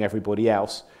transforming everybody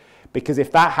else. Because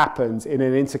if that happens in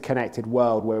an interconnected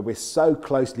world where we're so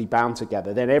closely bound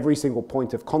together, then every single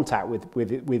point of contact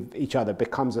with each other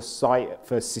becomes a site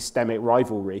for systemic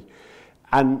rivalry,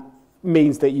 and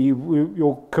means that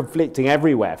you're conflicting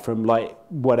everywhere from like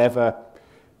whatever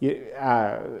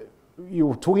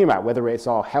you're talking about, whether it's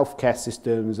our healthcare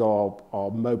systems or our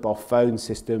mobile phone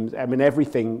systems. I mean,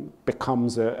 everything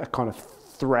becomes a kind of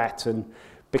threat and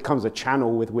becomes a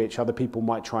channel with which other people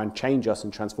might try and change us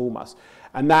and transform us.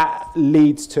 And that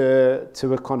leads to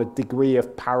a kind of degree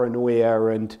of paranoia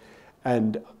and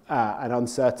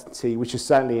uncertainty, which has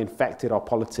certainly infected our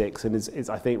politics and is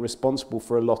I think, responsible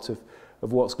for a lot of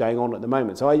what's going on at the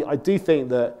moment. So I do think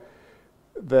that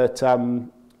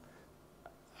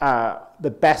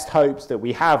the best hopes that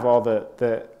we have are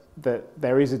that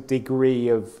there is a degree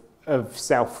of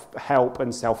self-help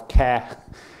and self-care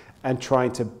and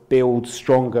trying to build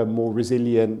stronger, more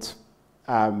resilient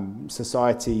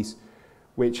societies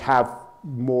which have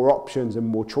more options and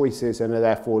more choices and are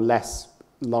therefore less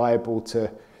liable to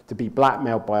be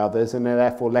blackmailed by others and are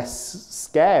therefore less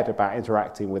scared about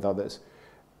interacting with others.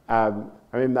 I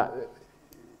mean, that,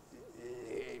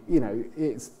 you know,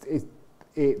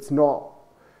 it's not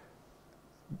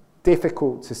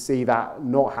difficult to see that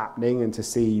not happening and to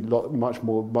see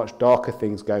much darker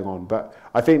things going on. But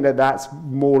I think that that's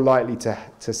more likely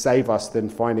to save us than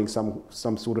finding some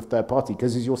sort of third party.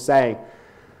 Because as you're saying,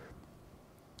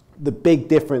 the big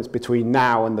difference between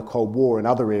now and the Cold War and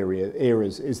other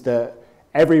eras is that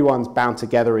everyone's bound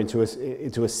together into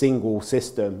a single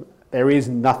system. There is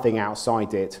nothing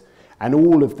outside it. And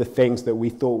all of the things that we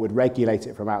thought would regulate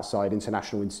it from outside,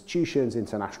 international institutions,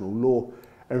 international law,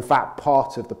 are in fact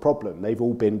part of the problem. They've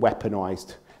all been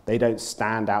weaponized. They don't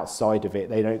stand outside of it.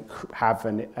 They don't have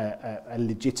a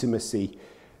legitimacy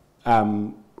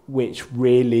which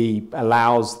really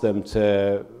allows them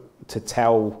to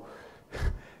tell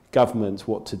governments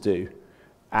what to do.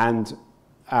 And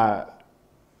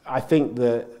I think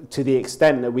that to the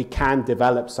extent that we can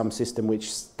develop some system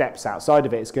which steps outside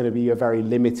of it, it's going to be a very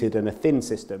limited and a thin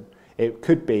system. It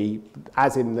could be,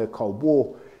 as in the Cold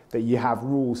War, that you have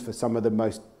rules for some of the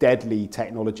most deadly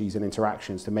technologies and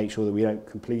interactions to make sure that we don't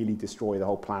completely destroy the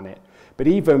whole planet. But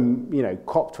even, you know,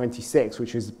 COP26,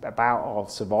 which is about our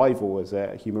survival as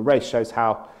a human race, shows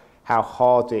how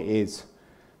hard it is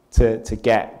to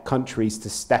get countries to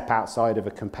step outside of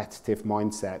a competitive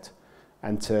mindset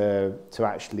and to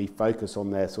actually focus on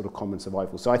their sort of common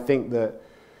survival. So I think that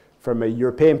from a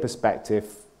European perspective,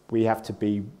 we have to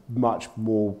be much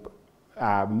more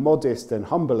modest and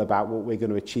humble about what we're going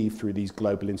to achieve through these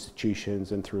global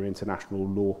institutions and through international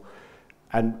law,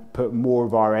 and put more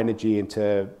of our energy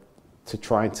into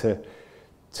trying to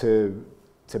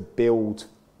build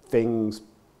things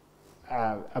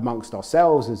amongst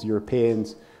ourselves as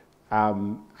Europeans,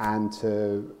 and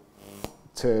to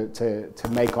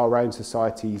make our own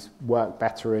societies work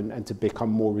better and to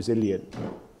become more resilient.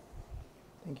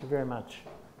 Thank you very much.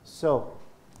 So,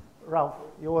 Ralph,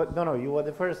 you were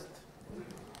the first.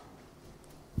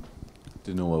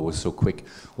 Didn't know I was so quick.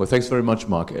 Well, thanks very much,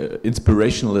 Mark.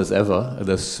 Inspirational as ever.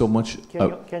 There's so much.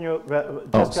 Can you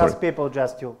just ask people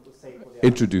just to say?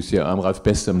 Introduce, yeah. I'm Ralf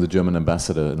Best. I'm the German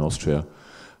ambassador in Austria.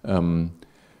 Yeah,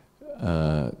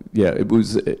 it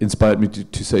was inspired me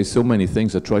to say so many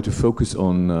things. I try to focus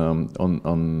on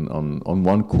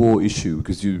one core issue,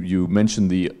 because you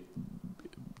mentioned the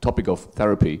topic of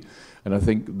therapy. And I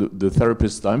think the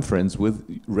therapists I'm friends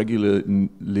with regularly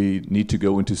need to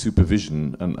go into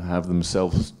supervision and have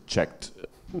themselves checked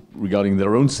regarding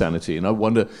their own sanity. And I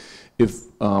wonder if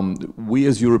we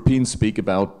as Europeans speak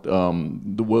about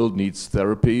the world needs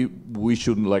therapy, we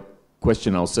shouldn't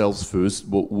question ourselves first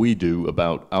what we do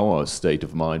about our state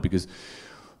of mind, because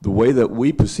the way that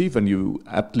we perceive, and you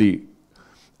aptly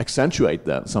accentuate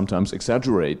that, sometimes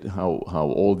exaggerate how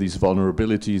all these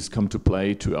vulnerabilities come to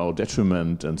play to our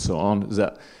detriment and so on, is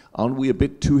that aren't we a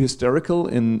bit too hysterical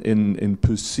in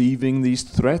perceiving these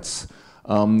threats?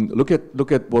 Look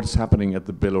at what's happening at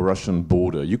the Belarusian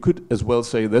border. You could as well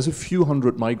say there's a few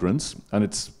hundred migrants, and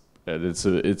it's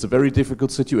a very difficult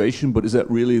situation, but is that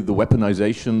really the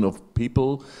weaponization of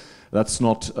people? That's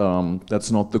not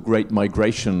the great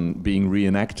migration being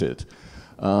reenacted.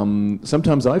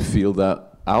 Sometimes I feel that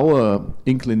our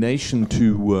inclination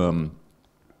to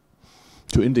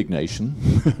indignation,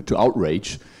 to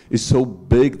outrage, is so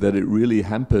big that it really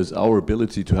hampers our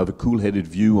ability to have a cool-headed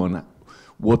view on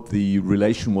what the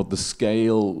relation, what the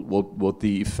scale, what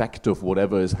the effect of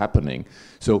whatever is happening.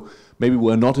 So maybe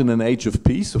we're not in an age of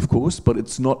peace, of course, but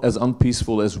it's not as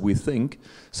unpeaceful as we think.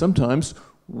 Sometimes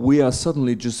we are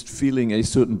suddenly just feeling a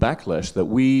certain backlash that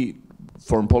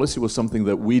foreign policy was something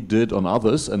that we did on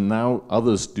others, and now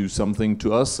others do something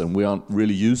to us, and we aren't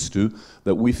really used to,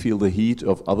 that we feel the heat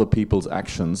of other people's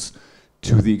actions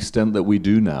to the extent that we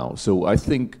do now. So I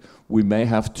think we may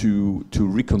have to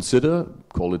reconsider,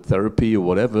 call it therapy or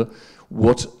whatever,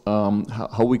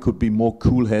 how we could be more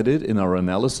cool-headed in our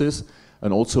analysis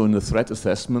and also in the threat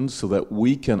assessment, so that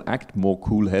we can act more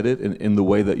cool-headed in the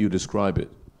way that you describe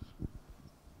it.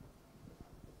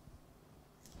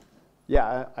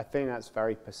 Yeah, I think that's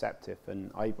very perceptive,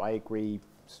 and I agree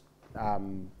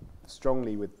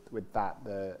strongly with that.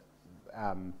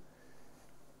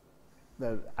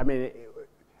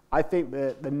 I think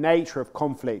the nature of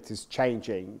conflict is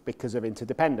changing because of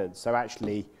interdependence. So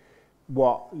actually,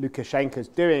 what Lukashenko's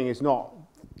doing is not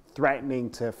threatening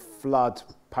to flood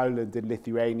Poland and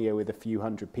Lithuania with a few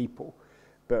hundred people,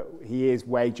 but he is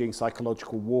waging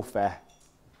psychological warfare,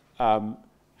 and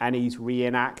he's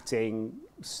reenacting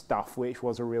stuff which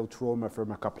was a real trauma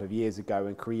from a couple of years ago,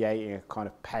 and creating a kind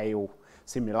of pale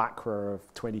simulacra of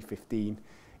 2015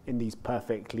 in these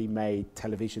perfectly made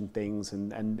television things,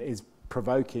 and is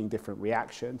provoking different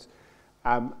reactions,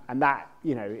 and that,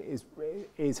 you know,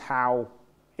 is how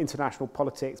international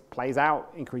politics plays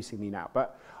out increasingly now.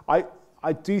 But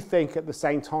I do think at the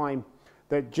same time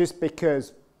that just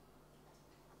because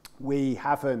we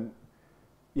haven't,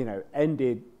 you know,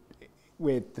 ended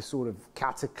with the sort of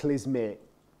cataclysmic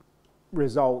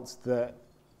results that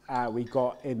we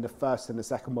got in the First and the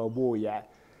Second World War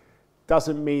yet,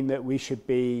 doesn't mean that we should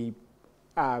be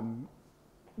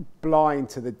blind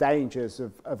to the dangers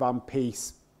of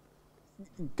unpeace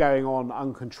going on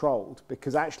uncontrolled,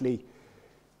 because actually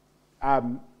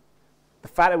the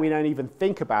fact that we don't even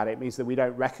think about it means that we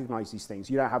don't recognize these things.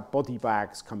 You don't have body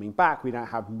bags coming back, we don't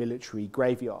have military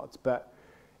graveyards. But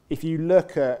if you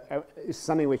look at it's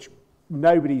something which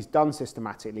nobody's done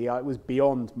systematically, it was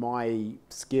beyond my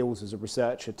skills as a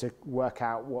researcher to work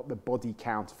out what the body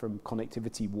count from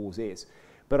connectivity wars is.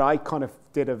 But I kind of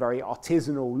did a very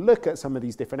artisanal look at some of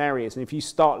these different areas. And if you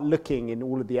start looking in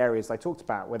all of the areas I talked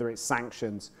about, whether it's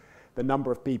sanctions, the number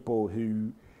of people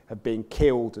who have been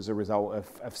killed as a result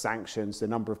of sanctions, the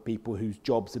number of people whose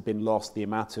jobs have been lost, the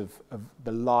amount of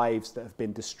the lives that have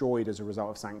been destroyed as a result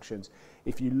of sanctions.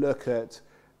 If you look at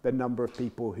the number of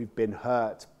people who've been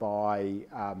hurt by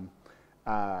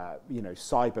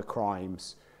cyber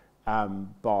crimes, and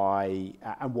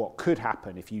what could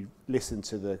happen if you listen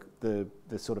to the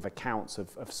sort of accounts of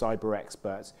cyber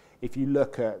experts. If you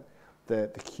look at the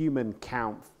human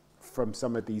count from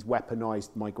some of these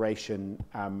weaponized migration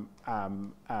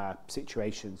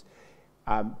situations.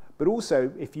 But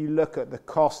also, if you look at the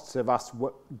costs of us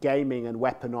gaming and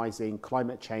weaponizing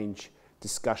climate change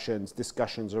discussions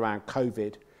around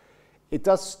COVID, it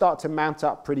does start to mount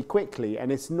up pretty quickly,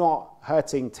 and it's not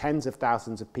hurting tens of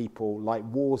thousands of people like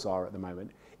wars are at the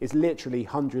moment. It's literally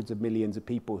hundreds of millions of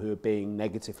people who are being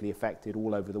negatively affected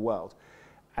all over the world.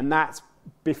 And that's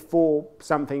before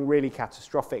something really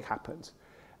catastrophic happens.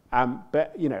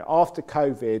 But, you know, after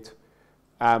COVID,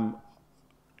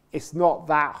 it's not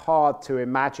that hard to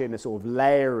imagine a sort of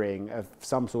layering of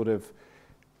some sort of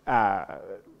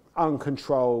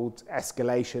uncontrolled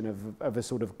escalation of a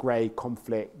sort of grey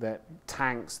conflict that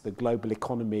tanks the global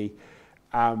economy,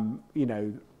 you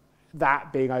know,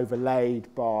 that being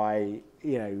overlaid by,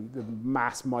 you know, the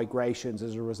mass migrations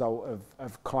as a result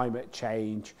of climate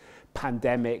change,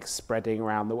 pandemics spreading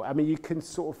around the world. I mean, you can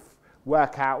sort of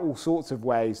work out all sorts of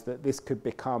ways that this could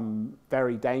become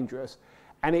very dangerous.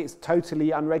 And it's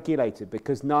totally unregulated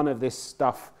because none of this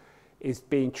stuff is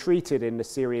being treated in the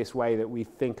serious way that we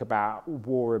think about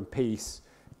war and peace.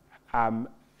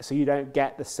 So you don't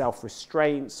get the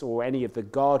self-restraints or any of the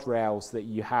guardrails that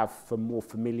you have for more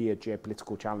familiar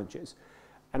geopolitical challenges.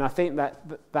 And I think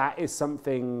that is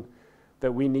something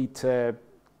that we need to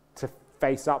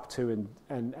face up to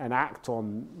and act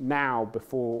on now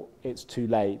before it's too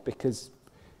late, because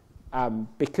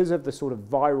of the sort of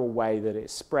viral way that it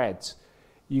spreads,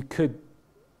 you could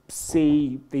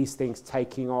see these things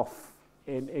taking off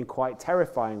in quite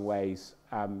terrifying ways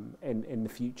in the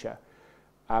future.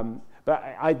 But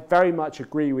I very much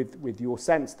agree with your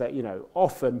sense that, you know,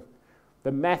 often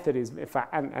the method is, in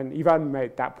fact, and Ivan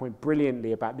made that point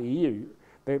brilliantly about the EU,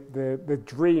 the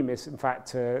dream is, in fact,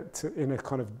 to in a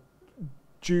kind of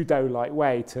judo-like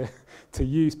way, to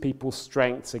use people's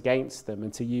strengths against them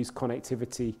and to use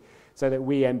connectivity so that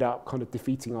we end up kind of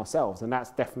defeating ourselves. And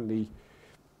that's definitely,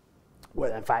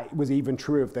 well, in fact, it was even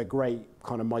true of the great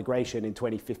kind of migration in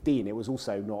 2015. It was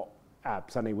also not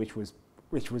something which was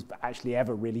actually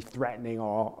ever really threatening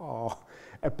our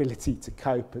ability to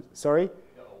cope. Sorry?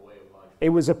 It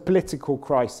was a political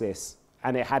crisis,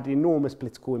 and it had enormous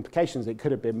political implications. It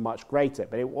could have been much greater,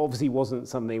 but it obviously wasn't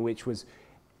something which was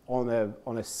on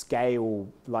a scale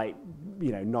like,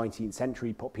 you know, 19th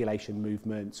century population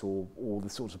movements or the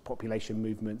sorts of population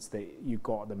movements that you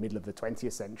got at the middle of the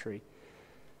 20th century.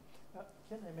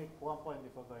 Can I make one point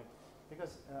before going?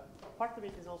 Because part of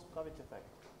it is also COVID effect.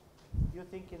 You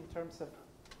think in terms of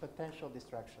potential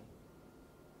destruction.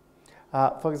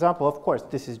 For example, of course,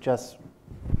 this is just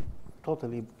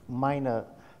totally minor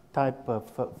type of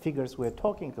figures we're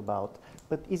talking about,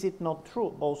 but is it not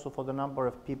true also for the number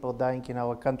of people dying in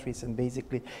our countries, and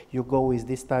basically you go with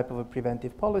this type of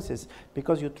preventive policies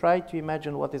because you try to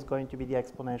imagine what is going to be the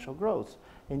exponential growth.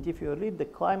 And if you read the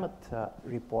climate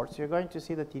reports, you're going to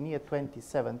see that in year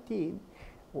 2017,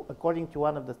 according to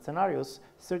one of the scenarios,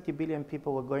 30 billion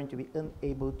people were going to be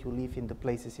unable to live in the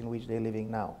places in which they're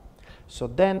living now. So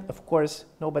then, of course,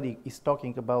 nobody is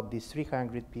talking about these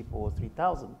 300 people or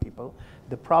 3,000 people.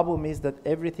 The problem is that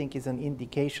everything is an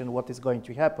indication what is going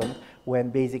to happen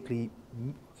when basically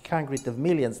hundreds of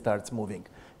millions starts moving.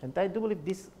 And I do believe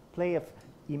this play of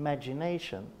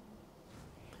imagination,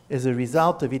 as a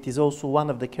result of it, is also one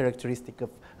of the characteristics of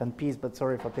Unpeace. But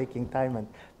sorry for taking time. And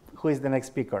who is the next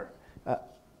speaker? Yeah,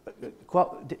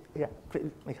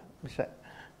 Michelle.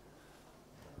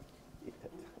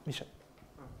 Michelle.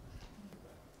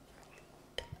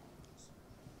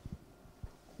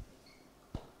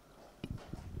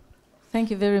 Thank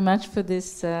you very much for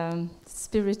this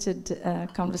spirited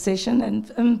conversation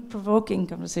and provoking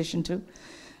conversation too.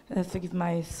 Forgive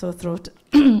my sore throat.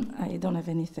 I don't have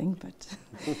anything, but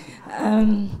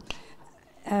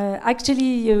actually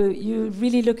you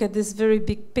really look at these very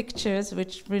big pictures,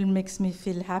 which really makes me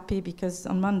feel happy, because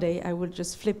on Monday I will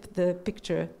just flip the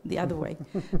picture the other way.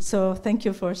 So thank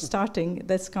you for starting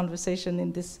this conversation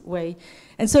in this way.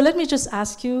 And so let me just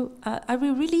ask you, are we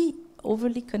really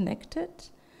overly connected?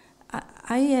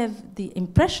 I have the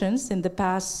impressions in the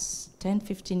past 10,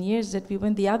 15 years that we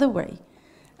went the other way.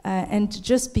 And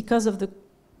just because of the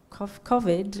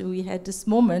COVID, we had this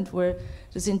moment where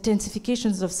there's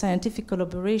intensifications of scientific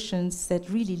collaborations that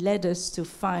really led us to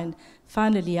find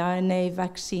finally RNA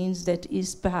vaccines that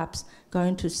is perhaps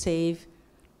going to save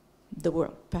the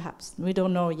world, perhaps. We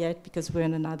don't know yet because we're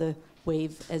in another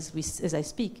wave as I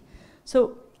speak.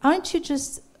 So aren't you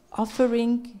just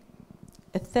offering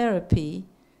a therapy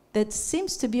that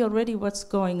seems to be already what's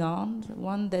going on,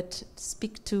 one that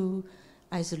speaks to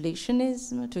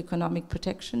isolationism, to economic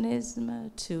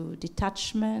protectionism, to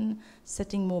detachment,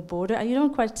 setting more border. You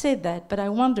don't quite say that, but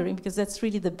I'm wondering, because that's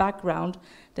really the background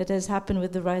that has happened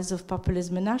with the rise of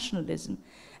populism and nationalism.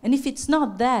 And if it's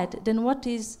not that, then what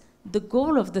is the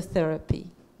goal of the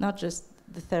therapy? Not just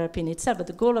the therapy in itself, but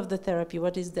the goal of the therapy.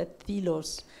 What is that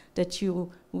telos that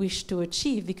you wish to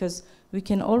achieve? Because we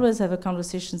can always have a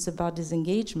conversations about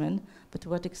disengagement, but to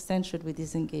what extent should we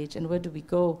disengage? And where do we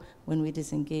go when we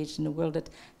disengage in a world that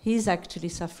is actually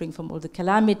suffering from all the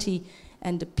calamity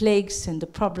and the plagues and the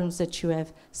problems that you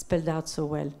have spelled out so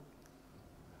well?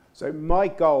 So my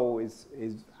goal is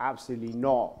absolutely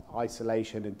not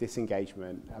isolation and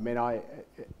disengagement. I mean, I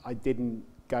didn't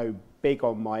go big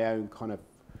on my own kind of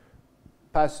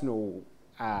personal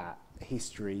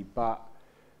history, but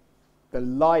the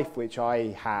life which I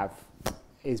have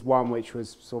is one which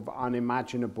was sort of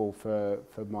unimaginable for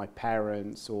my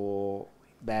parents or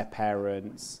their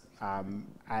parents,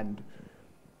 and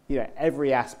you know,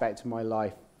 every aspect of my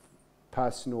life,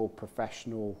 personal,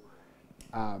 professional,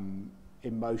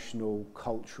 emotional,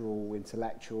 cultural,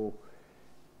 intellectual,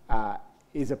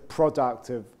 is a product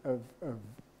of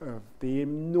the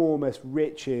enormous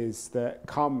riches that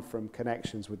come from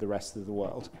connections with the rest of the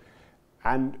world.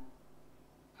 And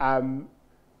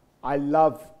I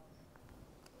love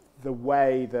the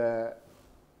way that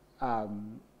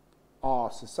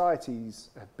our societies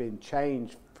have been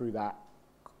changed through that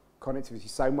connectivity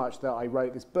so much that I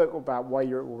wrote this book about why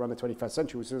Europe will run the 21st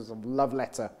century, which is a love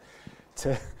letter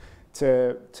to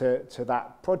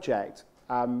that project.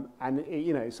 And it,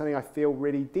 you know, it's something I feel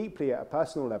really deeply at a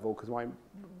personal level, because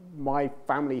my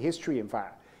family history, in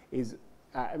fact, is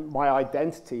my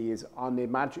identity is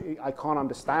unimaginable. I can't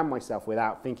understand myself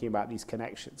without thinking about these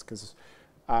connections, because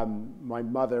my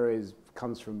mother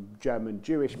comes from German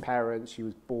Jewish parents. She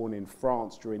was born in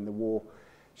France during the war.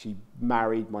 She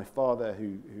married my father,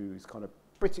 who's kind of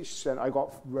British, and I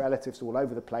got relatives all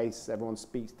over the place. Everyone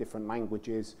speaks different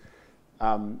languages.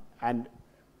 And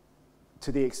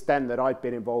to the extent that I'd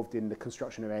been involved in the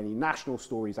construction of any national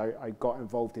stories, I got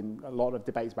involved in a lot of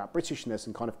debates about Britishness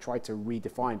and kind of tried to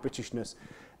redefine Britishness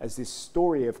as this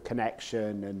story of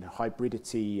connection and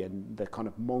hybridity and the kind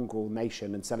of mongrel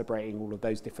nation, and celebrating all of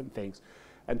those different things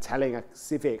and telling a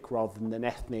civic rather than an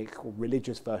ethnic or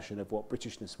religious version of what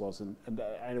Britishness was, and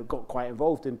I got quite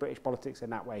involved in British politics in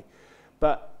that way.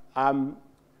 But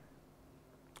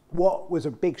what was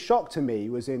a big shock to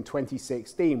me was in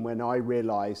 2016 when I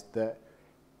realized that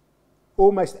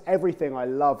almost everything I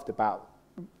loved about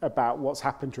what's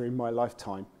happened during my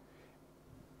lifetime,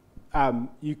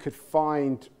 you could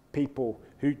find people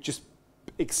who just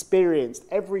experienced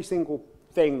every single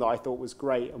thing that I thought was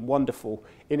great and wonderful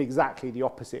in exactly the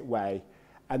opposite way.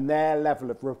 And their level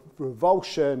of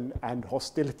revulsion and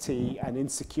hostility and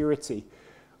insecurity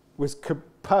was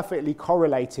perfectly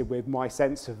correlated with my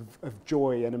sense of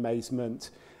joy and amazement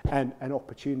and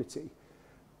opportunity.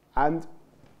 And,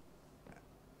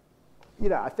 you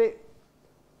know, I think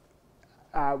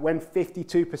when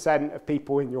 52% of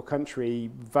people in your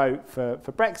country vote for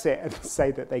Brexit and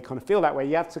say that they kind of feel that way,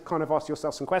 you have to kind of ask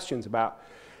yourself some questions about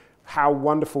how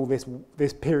wonderful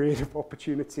this period of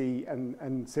opportunity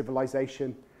and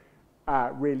civilization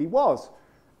really was.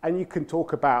 And you can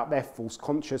talk about their false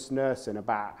consciousness and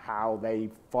about how they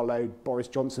followed Boris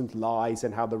Johnson's lies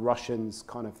and how the Russians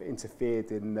kind of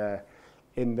interfered in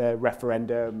the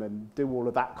referendum and do all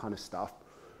of that kind of stuff.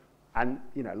 And,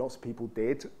 you know, lots of people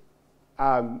did.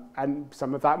 And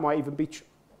some of that might even be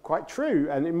quite true,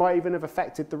 and it might even have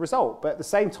affected the result. But at the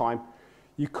same time,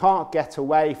 you can't get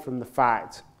away from the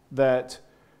fact that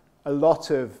a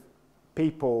lot of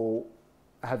people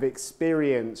have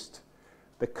experienced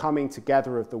the coming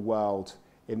together of the world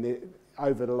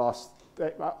over the last,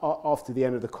 after the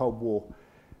end of the Cold War,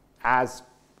 as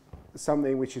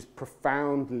something which is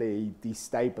profoundly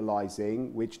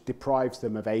destabilizing, which deprives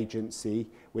them of agency,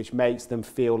 which makes them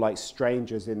feel like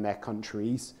strangers in their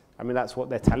countries. I mean, that's what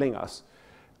they're telling us.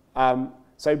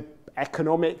 So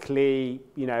economically,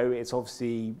 you know, it's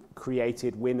obviously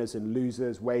created winners and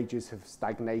losers. Wages have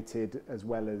stagnated as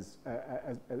well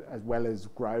as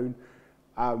grown.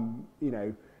 You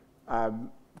know,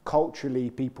 culturally,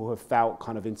 people have felt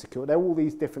kind of insecure. There are all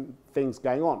these different things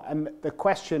going on, and the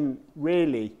question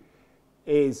really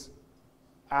is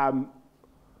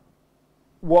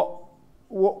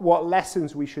what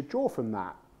lessons we should draw from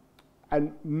that.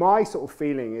 And my sort of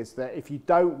feeling is that if you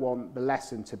don't want the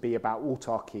lesson to be about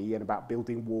autarky and about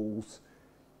building walls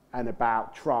and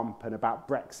about Trump and about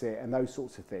Brexit and those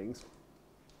sorts of things,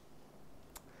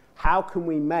 how can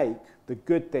we make the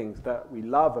good things that we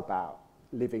love about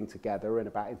living together and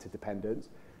about interdependence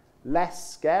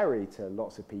less scary to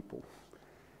lots of people?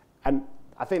 And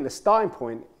I think the starting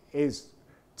point is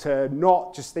to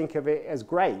not just think of it as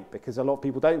great, because a lot of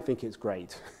people don't think it's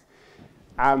great.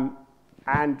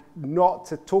 And not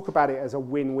to talk about it as a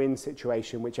win-win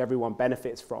situation which everyone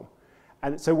benefits from.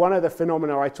 And so one of the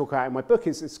phenomena I talk about in my book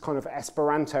is this kind of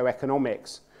Esperanto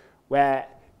economics, where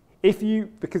if you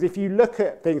look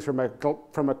at things from a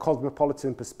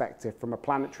cosmopolitan perspective, from a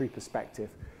planetary perspective,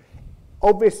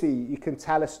 obviously you can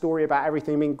tell a story about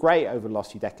everything being great over the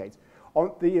last few decades.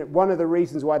 One of the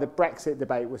reasons why the Brexit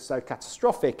debate was so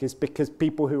catastrophic is because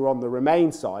people who are on the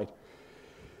Remain side,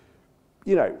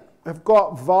 have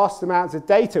got vast amounts of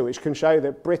data which can show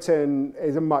that Britain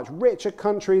is a much richer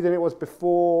country than it was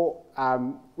before.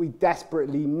 We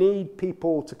desperately need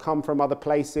people to come from other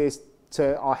places.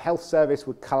 Our health service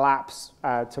would collapse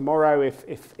tomorrow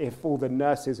if all the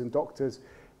nurses and doctors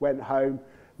went home.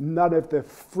 None of the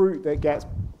fruit that gets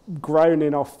grown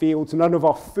in our fields, none of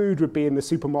our food would be in the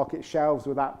supermarket shelves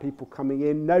without people coming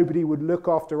in. Nobody would look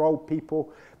after old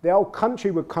people. The whole country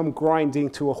would come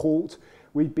grinding to a halt.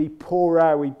 We'd be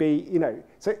poorer,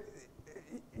 so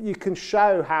you can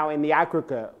show how in the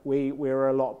aggregate we're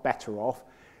a lot better off.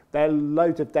 There are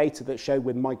loads of data that show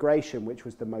with migration, which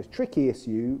was the most tricky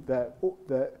issue, that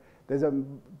there's a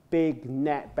big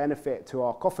net benefit to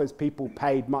our coffers. People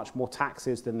paid much more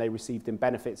taxes than they received in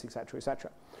benefits, etc.,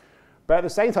 etc. But at the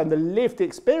same time, the lived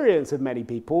experience of many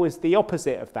people is the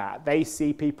opposite of that. They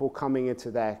see people coming into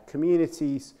their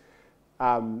communities,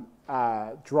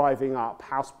 driving up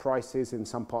house prices in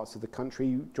some parts of the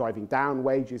country, driving down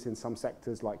wages in some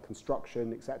sectors like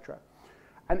construction, etc.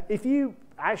 And if you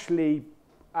actually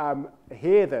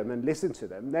hear them and listen to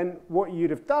them, then what you'd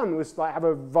have done was have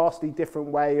a vastly different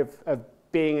way of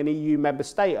being an EU member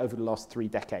state over the last 3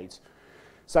 decades.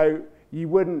 So you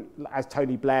wouldn't, as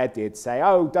Tony Blair did, say,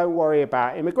 oh, don't worry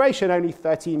about immigration, only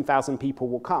 13,000 people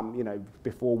will come,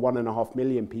 before 1.5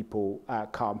 million people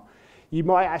come. You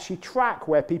might actually track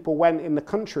where people went in the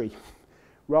country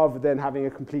rather than having a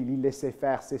completely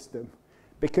laissez-faire system.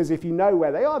 Because if you know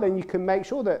where they are, then you can make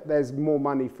sure that there's more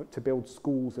money to build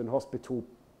schools and hospital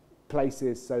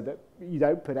places so that you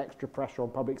don't put extra pressure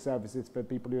on public services for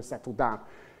people who are settled down.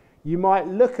 You might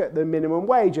look at the minimum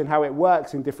wage and how it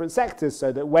works in different sectors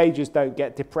so that wages don't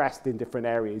get depressed in different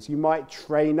areas. You might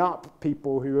train up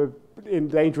people who are in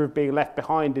danger of being left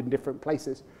behind in different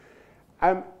places.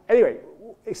 Anyway,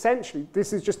 essentially,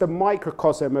 this is just a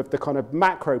microcosm of the kind of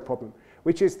macro problem,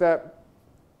 which is that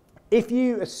if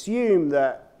you assume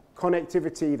that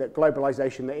connectivity, that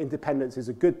globalization, that independence is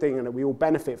a good thing and that we all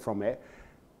benefit from it,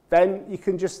 then you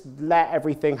can just let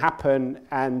everything happen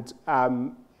and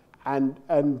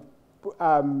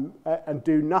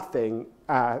do nothing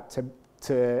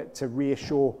to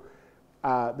reassure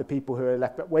the people who are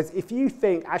left. Whereas if you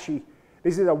think, actually,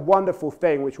 this is a wonderful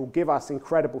thing which will give us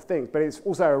incredible things, but it's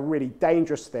also a really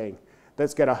dangerous thing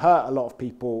that's going to hurt a lot of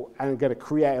people and going to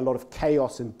create a lot of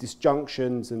chaos and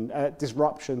disjunctions and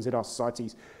disruptions in our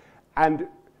societies. And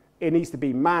it needs to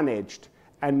be managed.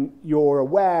 And you're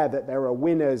aware that there are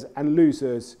winners and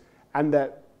losers and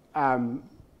that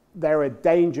there are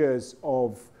dangers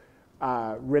of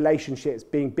relationships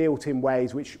being built in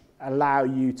ways which allow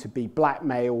you to be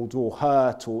blackmailed or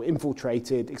hurt or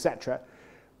infiltrated, etc.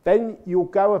 Then you'll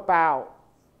go about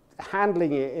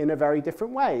handling it in a very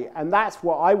different way. And that's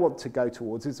what I want to go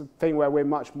towards, is a thing where we're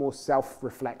much more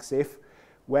self-reflexive,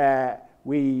 where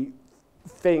we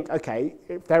think, okay,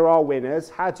 if there are winners,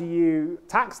 how do you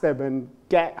tax them and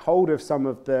get hold of some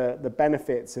of the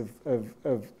benefits of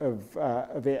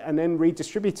it and then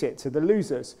redistribute it to the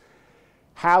losers?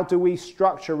 How do we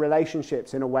structure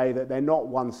relationships in a way that they're not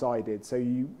one-sided? So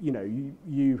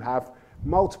you have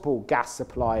multiple gas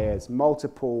suppliers,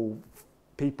 multiple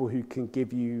people who can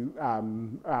give you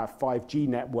 5G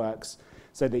networks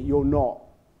so that you're not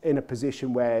in a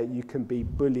position where you can be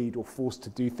bullied or forced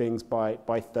to do things by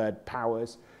third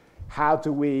powers. How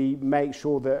do we make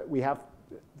sure that we have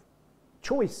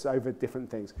choice over different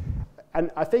things? And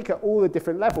I think at all the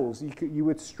different levels, you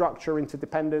would structure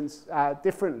interdependence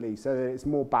differently so that it's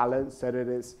more balanced, so that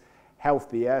it's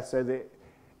healthier, so that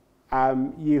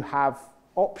you have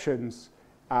options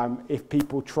if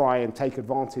people try and take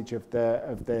advantage of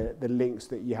the links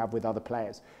that you have with other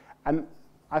players. And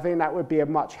I think that would be a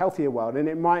much healthier world, and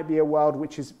it might be a world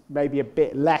which is maybe a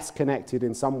bit less connected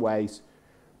in some ways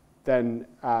than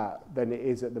it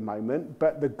is at the moment.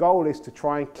 But the goal is to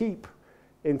try and keep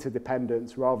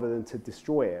interdependence rather than to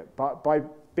destroy it, but by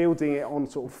building it on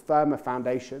sort of firmer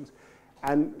foundations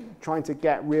and trying to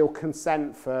get real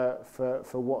consent for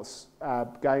what's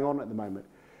going on at the moment.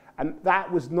 And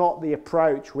that was not the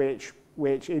approach which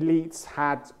which elites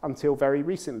had until very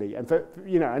recently. And for,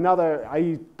 you know, another, I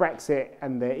use Brexit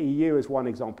and the EU as one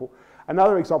example.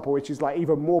 Another example, which is like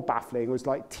even more baffling, was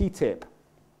like TTIP,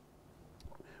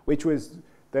 which was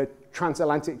the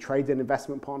Transatlantic Trade and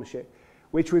Investment Partnership,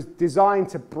 which was designed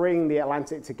to bring the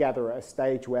Atlantic together at a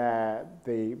stage where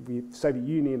the Soviet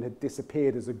Union had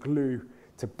disappeared as a glue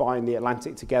to bind the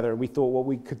Atlantic together. And we thought what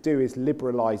we could do is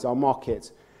liberalize our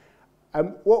markets.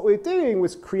 What we're doing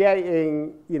was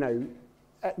creating, you know,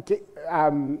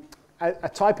 a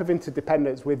type of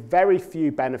interdependence with very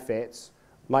few benefits,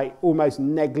 like almost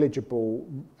negligible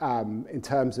in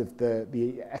terms of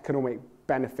the economic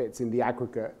benefits in the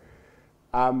aggregate.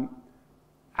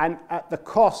 And at the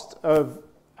cost of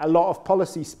a lot of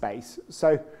policy space,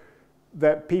 so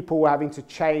that people were having to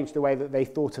change the way that they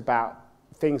thought about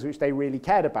things which they really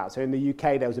cared about. So in the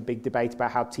UK, there was a big debate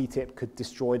about how TTIP could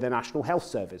destroy the National Health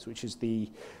Service, which is the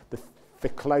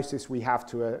closest we have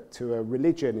to a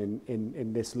religion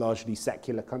in this largely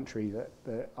secular country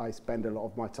that I spend a lot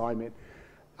of my time in.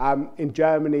 In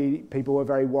Germany, people were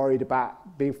very worried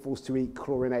about being forced to eat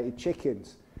chlorinated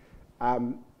chickens,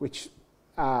 which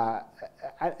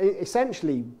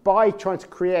essentially, by trying to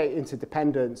create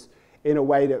interdependence in a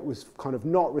way that was kind of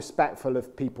not respectful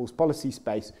of people's policy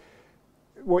space,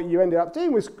 what you ended up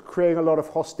doing was creating a lot of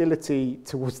hostility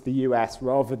towards the US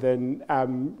rather than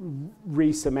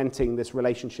re-cementing this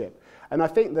relationship. And I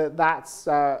think that that's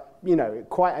you know,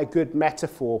 quite a good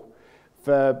metaphor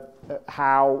for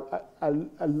how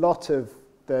a lot of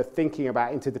the thinking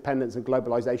about interdependence and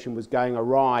globalization was going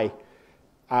awry,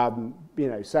 you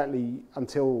know, certainly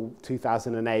until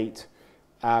 2008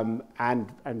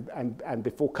 and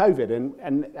before COVID.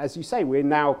 And as you say, we're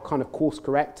now kind of course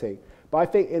correcting, but I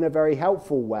think in a very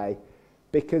helpful way,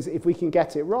 because if we can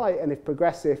get it right, and if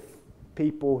progressive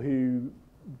people who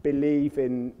believe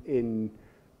in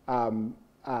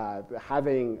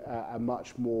having a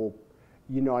much more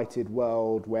united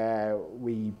world where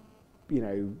we, you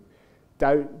know,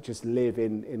 don't just live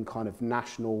in kind of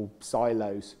national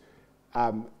silos,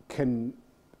 can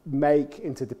make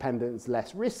interdependence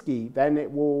less risky, then it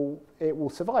will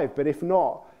survive. But if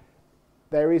not,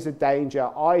 there is a danger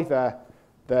either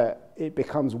that it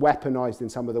becomes weaponized in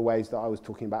some of the ways that I was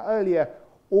talking about earlier,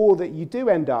 or that you do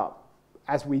end up,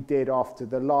 as we did after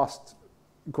the last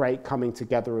great coming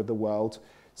together of the world,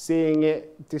 seeing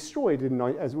it destroyed,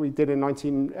 as we did in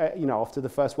you know, after the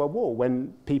First World War,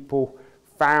 when people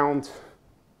found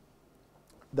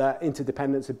that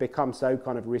interdependence had become so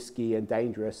kind of risky and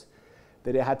dangerous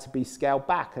that it had to be scaled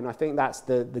back. And I think that's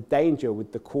the danger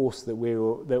with the course that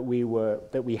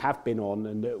we have been on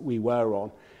and that we were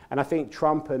on. And I think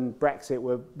Trump and Brexit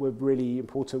were really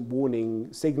important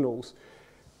warning signals.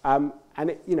 And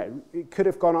it, you know, it could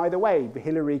have gone either way.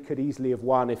 Hillary could easily have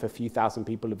won if a few thousand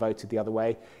people had voted the other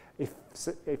way. If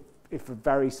a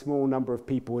very small number of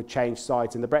people had changed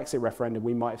sides in the Brexit referendum,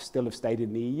 we might have still have stayed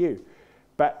in the EU.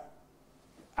 But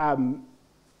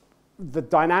the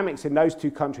dynamics in those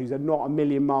two countries are not a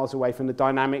million miles away from the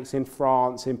dynamics in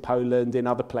France, in Poland, in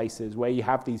other places where you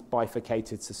have these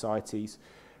bifurcated societies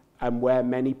and where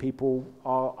many people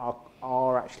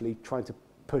are actually trying to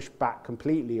push back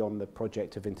completely on the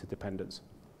project of interdependence.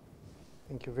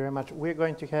 Thank you very much. We're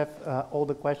going to have all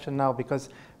the questions now because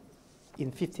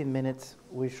in 15 minutes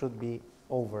we should be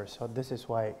over. So this is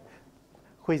why,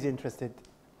 who is interested?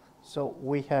 So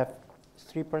we have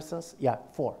 3 persons? Yeah,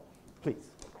 4, please.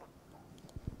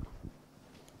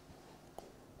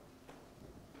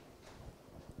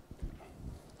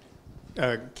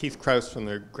 Keith Krauss from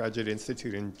the Graduate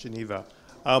Institute in Geneva.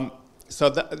 So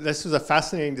this was a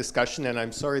fascinating discussion, and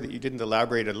I'm sorry that you didn't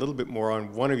elaborate a little bit more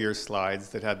on one of your slides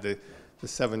that had the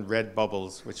 7 red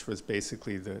bubbles, which was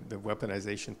basically the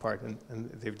weaponization part, and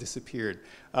they've disappeared.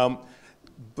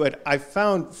 But I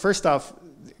found, first off,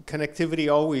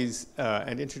 connectivity always,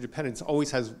 and interdependence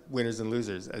always has winners and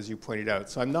losers, as you pointed out.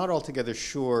 So I'm not altogether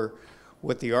sure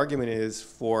what the argument is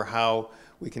for how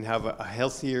we can have a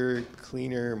healthier,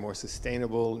 cleaner, more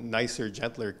sustainable, nicer,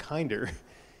 gentler, kinder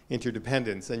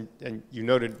interdependence. And you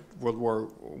noted World War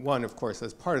I, of course,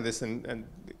 as part of this, and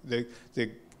the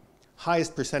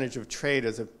highest percentage of trade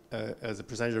as a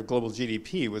percentage of global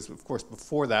GDP was, of course,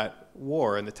 before that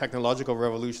war, and the technological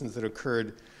revolutions that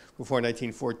occurred before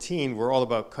 1914 were all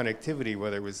about connectivity,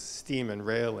 whether it was steam and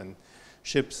rail and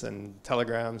ships and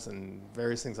telegrams and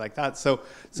various things like that. So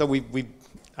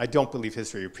I don't believe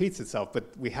history repeats itself,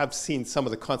 but we have seen some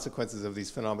of the consequences of these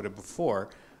phenomena before.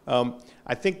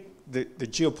 I think the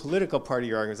geopolitical part of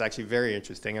your argument is actually very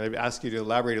interesting, and I'd ask you to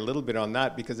elaborate a little bit on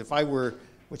that, because if I were,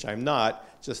 which I'm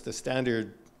not, just a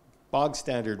standard bog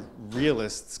standard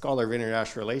realist scholar of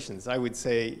international relations, I would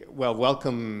say, well,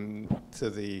 welcome to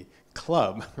the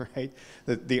club, right?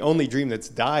 The only dream that's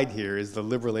died here is the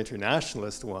liberal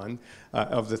internationalist one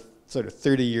of the sort of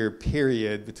 30-year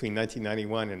period between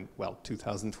 1991 and, well,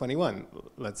 2021,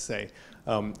 let's say.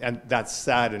 And that's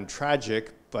sad and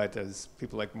tragic, but as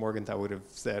people like Morgenthau would have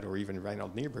said, or even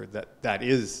Reinhold Niebuhr, that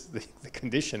is the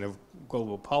condition of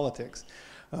global politics.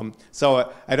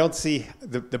 So I don't see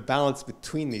the balance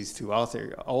between these two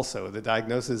also. The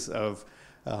diagnosis of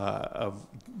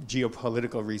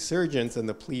geopolitical resurgence and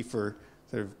the plea for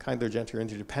sort of kinder, gentler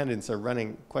interdependence are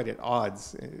running quite at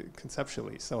odds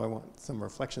conceptually. So I want some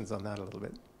reflections on that a little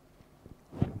bit.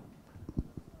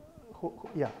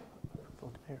 Yeah.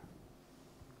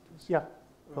 Yeah,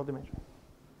 Vladimir.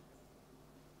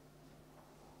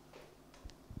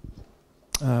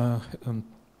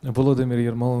 Volodymyr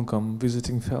Yermolenko, I'm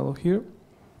visiting fellow here.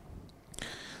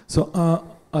 So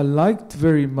I liked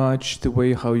very much the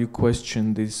way how you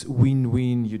question this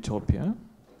win-win utopia.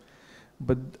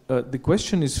 But the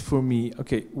question is for me,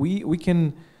 okay, we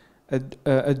can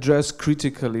address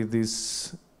critically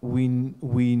this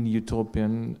win-win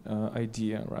utopian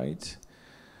idea, right?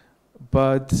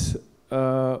 But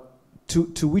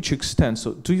to which extent?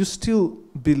 So do you still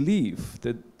believe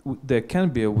that there can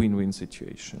be a win-win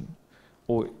situation,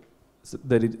 or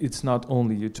that it's not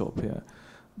only utopia?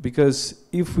 Because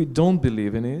if we don't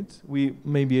believe in it,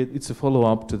 maybe it's a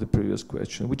follow-up to the previous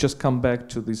question. We just come back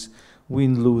to this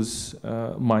win-lose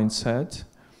mindset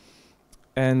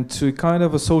and to kind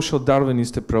of a social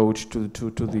Darwinist approach to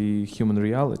the human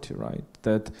reality, right?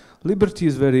 That liberty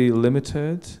is very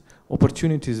limited,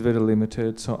 opportunity is very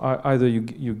limited, so either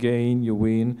you gain, you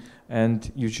win,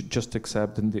 and you should just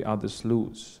accept and the others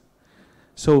lose.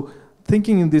 So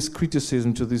thinking in this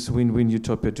criticism to this win-win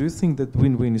utopia, do you think that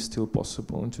win-win is still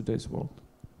possible in today's world?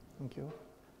 Thank you.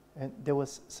 And there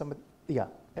was somebody, yeah,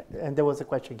 and there was a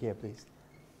question here, please,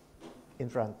 in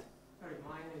front. Sorry,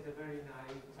 mine is a very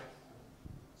naive question.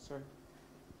 Sorry.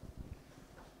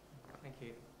 Thank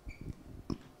you.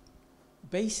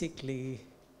 Basically,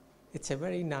 it's a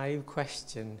very naive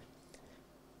question.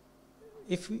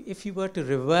 If you were to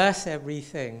reverse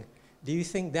everything, do you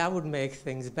think that would make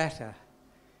things better?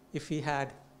 If we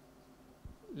had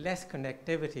less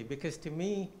connectivity, because to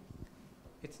me,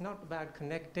 it's not about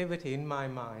connectivity in my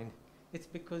mind. It's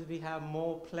because we have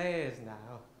more players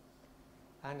now,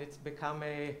 and it's become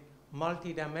a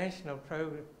multi-dimensional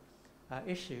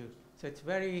issue. So it's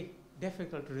very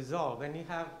difficult to resolve. When you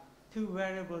have two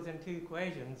variables and two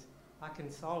equations, I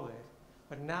can solve it.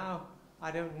 But now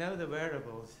I don't know the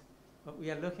variables, but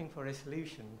we are looking for a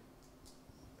solution.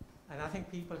 And I think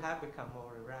people have become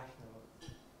more irrational.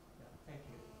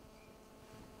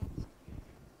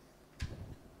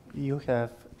 You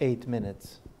have 8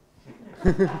 minutes.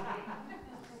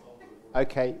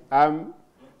 Okay.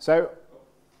 So,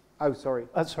 oh, sorry.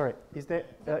 Sorry. Is there?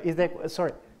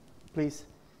 Sorry, please.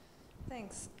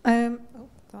 Thanks. Oh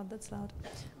God, that's loud.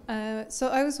 So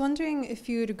I was wondering if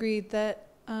you would agree that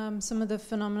some of the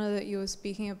phenomena that you were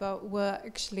speaking about were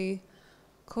actually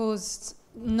caused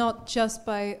not just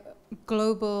by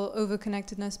global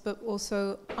overconnectedness, but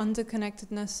also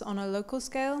underconnectedness on a local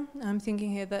scale. I'm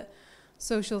thinking here that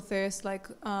social theorists like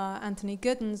Anthony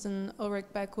Giddens and Ulrich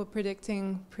Beck were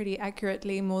predicting pretty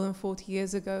accurately more than 40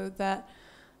 years ago that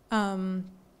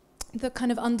the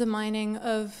kind of undermining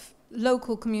of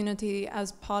local community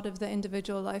as part of the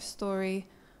individual life story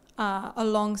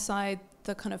alongside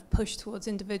the kind of push towards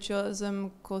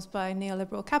individualism caused by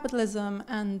neoliberal capitalism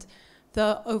and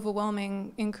the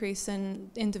overwhelming increase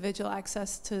in individual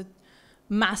access to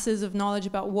masses of knowledge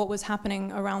about what was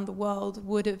happening around the world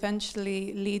would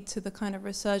eventually lead to the kind of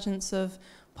resurgence of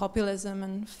populism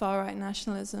and far-right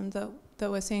nationalism that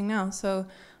we're seeing now. So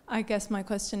I guess my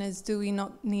question is, do we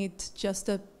not need just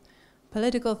a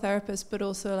political therapist, but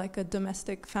also like a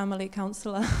domestic family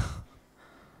counselor?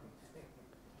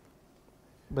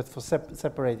 But for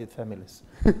separated families.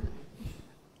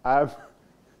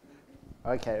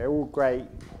 Okay, they're all great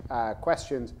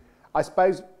questions. I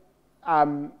suppose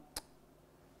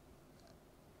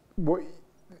what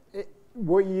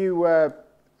you were,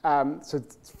 so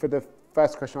for the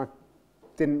first question, I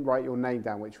didn't write your name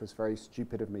down, which was very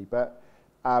stupid of me, but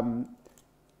I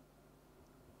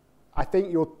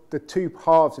think the two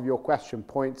halves of your question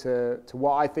point to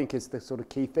what I think is the sort of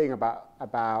key thing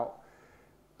about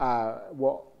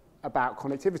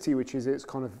connectivity, which is its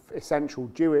kind of essential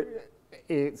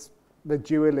it's the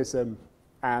dualism,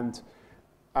 and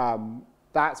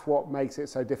that's what makes it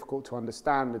so difficult to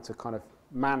understand and to kind of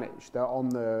manage. That on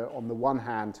the one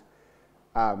hand,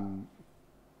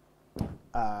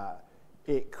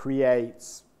 it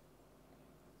creates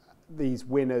these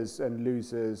winners and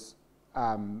losers,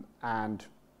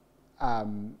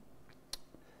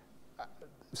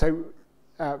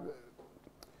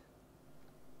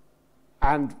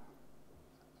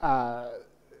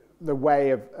 the way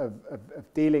of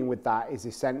dealing with that is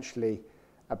essentially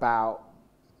about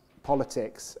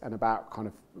politics and about kind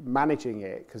of managing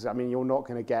it, because I mean you're not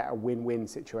going to get a win-win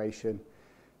situation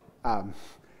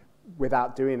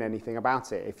without doing anything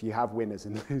about it if you have winners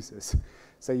and losers.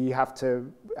 So you have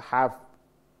to have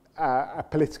a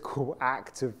political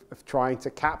act of trying to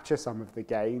capture some of the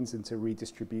gains and to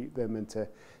redistribute them and to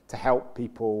help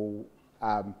people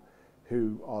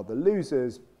who are the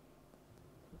losers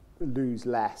lose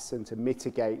less and to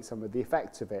mitigate some of the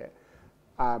effects of it.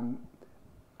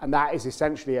 And that is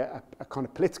essentially a kind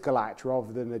of political act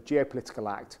rather than a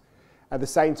geopolitical act. At the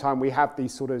same time, we have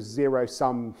these sort of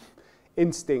zero-sum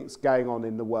instincts going on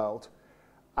in the world.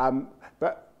 And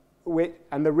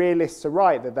the realists are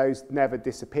right that those never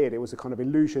disappeared. It was a kind of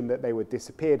illusion that they would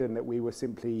disappeared and that we were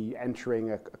simply entering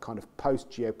a kind of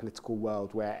post-geopolitical world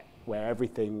where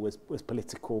everything was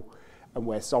political and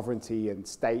where sovereignty and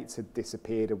states had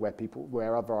disappeared and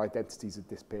where other identities had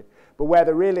disappeared. But where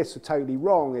the realists are totally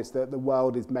wrong is that the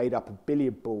world is made up of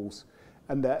billiard balls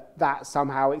and that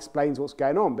somehow explains what's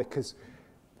going on, because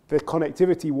the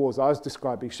connectivity wars I was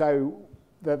describing show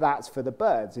that that's for the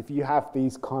birds. If you have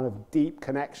these kind of deep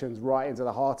connections right into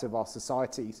the heart of our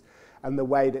societies, and the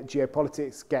way that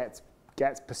geopolitics gets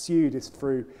pursued is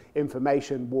through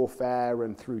information warfare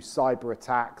and through cyber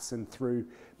attacks and through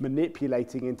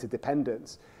manipulating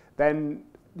interdependence, then,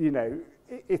 you know,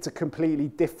 it's a completely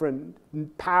different,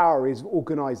 power is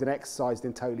organized and exercised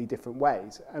in totally different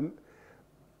ways.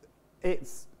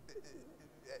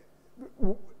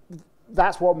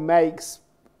 That's what makes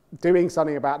doing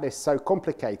something about this so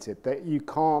complicated, that you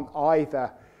can't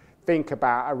either think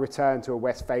about a return to a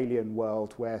Westphalian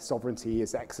world where sovereignty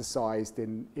is exercised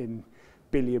in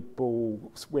billiard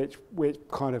balls, which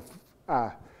kind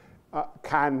of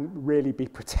can really be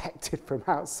protected from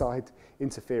outside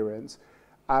interference.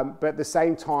 But at the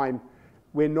same time,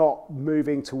 we're not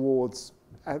moving towards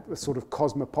a sort of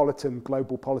cosmopolitan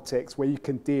global politics where you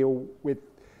can deal with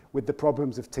the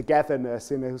problems of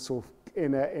togetherness in a sort of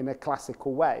in a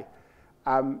classical way.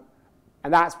 And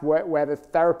that's where the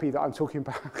therapy that I'm talking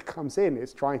about comes in.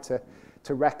 It's trying to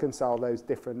reconcile those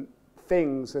different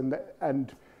things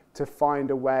and to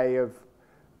find a way of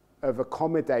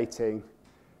accommodating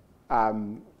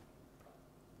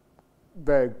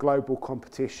the global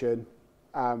competition,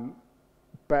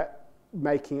 but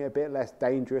making it a bit less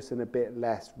dangerous and a bit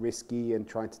less risky, and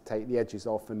trying to take the edges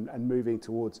off and moving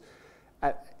towards.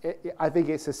 I think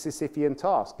it's a Sisyphean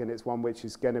task, and it's one which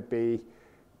is going to be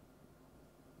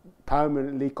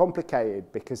permanently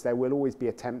complicated, because there will always be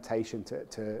a temptation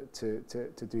to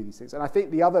do these things. And I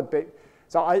think the other bit,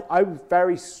 so I was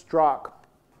very struck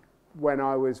when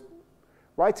I was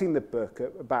writing the book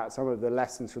about some of the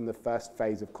lessons from the first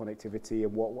phase of connectivity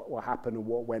and what happened and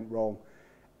what went wrong.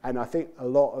 And I think a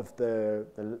lot of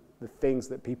the things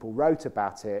that people wrote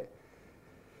about it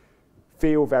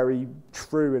feel very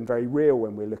true and very real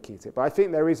when we're looking at it. But I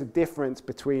think there is a difference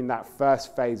between that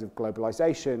first phase of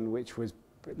globalization, which was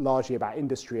largely about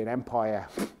industry and empire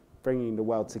bringing the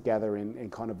world together in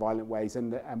kind of violent ways,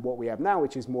 and what we have now,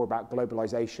 which is more about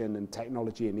globalization and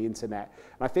technology and the internet.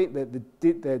 And I think that the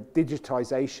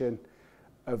digitization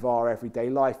of our everyday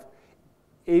life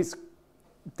is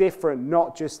different,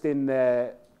 not just in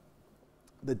the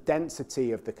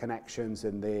density of the connections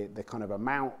and the kind of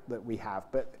amount that we have,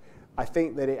 but I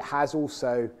think that it has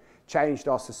also changed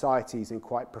our societies in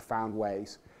quite profound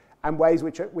ways, and ways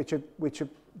which are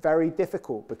very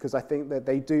difficult, because I think that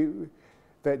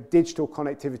that digital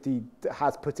connectivity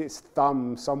has put its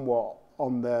thumb somewhat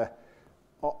on the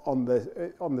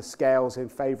scales in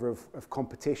favour of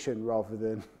competition rather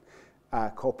than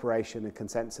cooperation and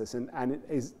consensus, and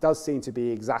it does seem to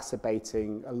be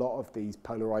exacerbating a lot of these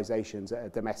polarizations at a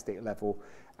domestic level,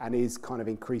 and is kind of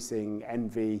increasing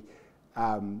envy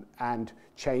and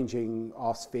changing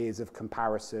our spheres of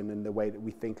comparison and the way that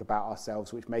we think about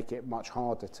ourselves, which make it much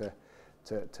harder to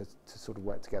sort of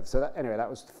work together. So anyway, that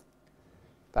was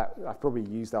that. I've probably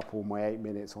used up all my 8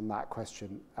 minutes on that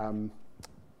question, and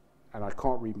I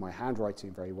can't read my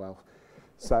handwriting very well.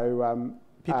 So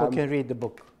people can read the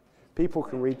book. People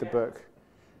can read the book.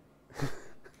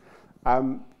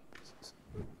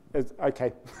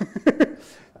 Okay.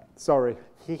 Sorry.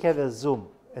 He had a Zoom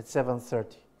at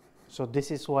 7:30. So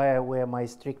this is where my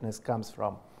strictness comes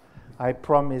from. I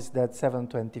promise that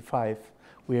 7:25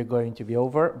 we are going to be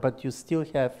over, but you still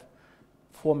have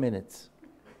 4 minutes.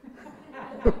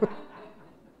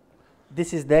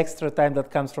 This is the extra time that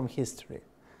comes from history.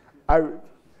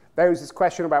 there was this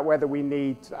question about whether we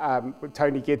need,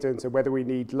 Tony Giddens, and whether we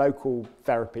need local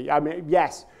therapy. I mean,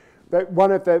 yes, but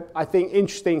one of the, I think,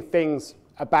 interesting things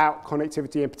about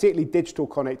connectivity, and particularly digital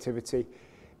connectivity,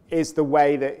 is the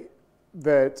way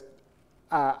that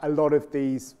a lot of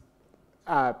these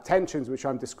tensions which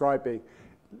I'm describing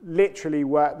literally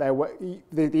work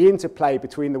the interplay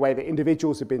between the way that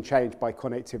individuals have been changed by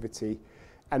connectivity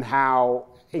and how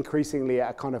increasingly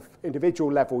at a kind of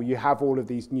individual level you have all of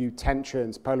these new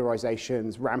tensions,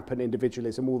 polarizations, rampant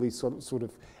individualism, all these sort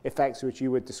of effects which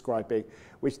you were describing,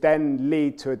 which then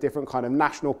lead to a different kind of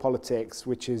national politics,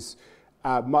 which is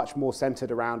much more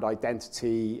centered around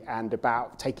identity and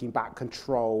about taking back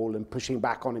control and pushing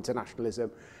back on internationalism.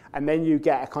 And then you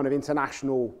get a kind of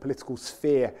international political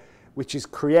sphere which is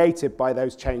created by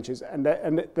those changes, and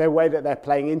the way that they're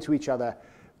playing into each other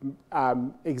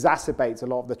exacerbates a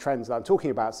lot of the trends that I'm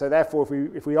talking about. So therefore,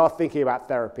 if we are thinking about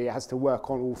therapy, it has to work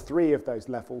on all three of those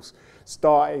levels,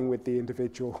 starting with the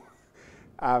individual,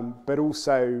 but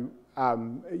also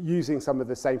using some of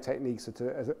the same techniques at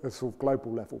a sort of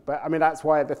global level. But I mean, that's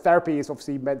why the therapy is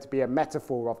obviously meant to be a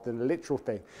metaphor rather than a literal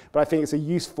thing. But I think it's a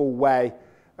useful way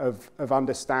of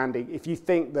understanding. If you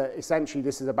think that essentially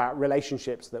this is about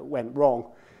relationships that went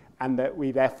wrong, and that we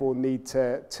therefore need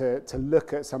to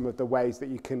look at some of the ways that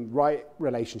you can write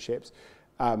relationships,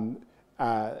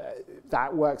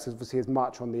 that works obviously as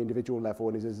much on the individual level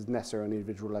and is as necessary on the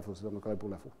individual level as on the global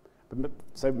level.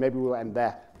 So maybe we'll end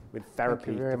there with therapy.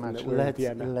 Thank you very much.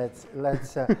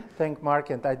 Let's thank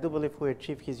Mark, and I do believe we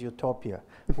achieved his utopia.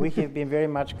 We have been very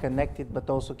much connected, but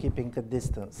also keeping a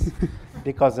distance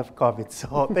because of COVID.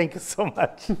 So thank you so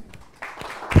much.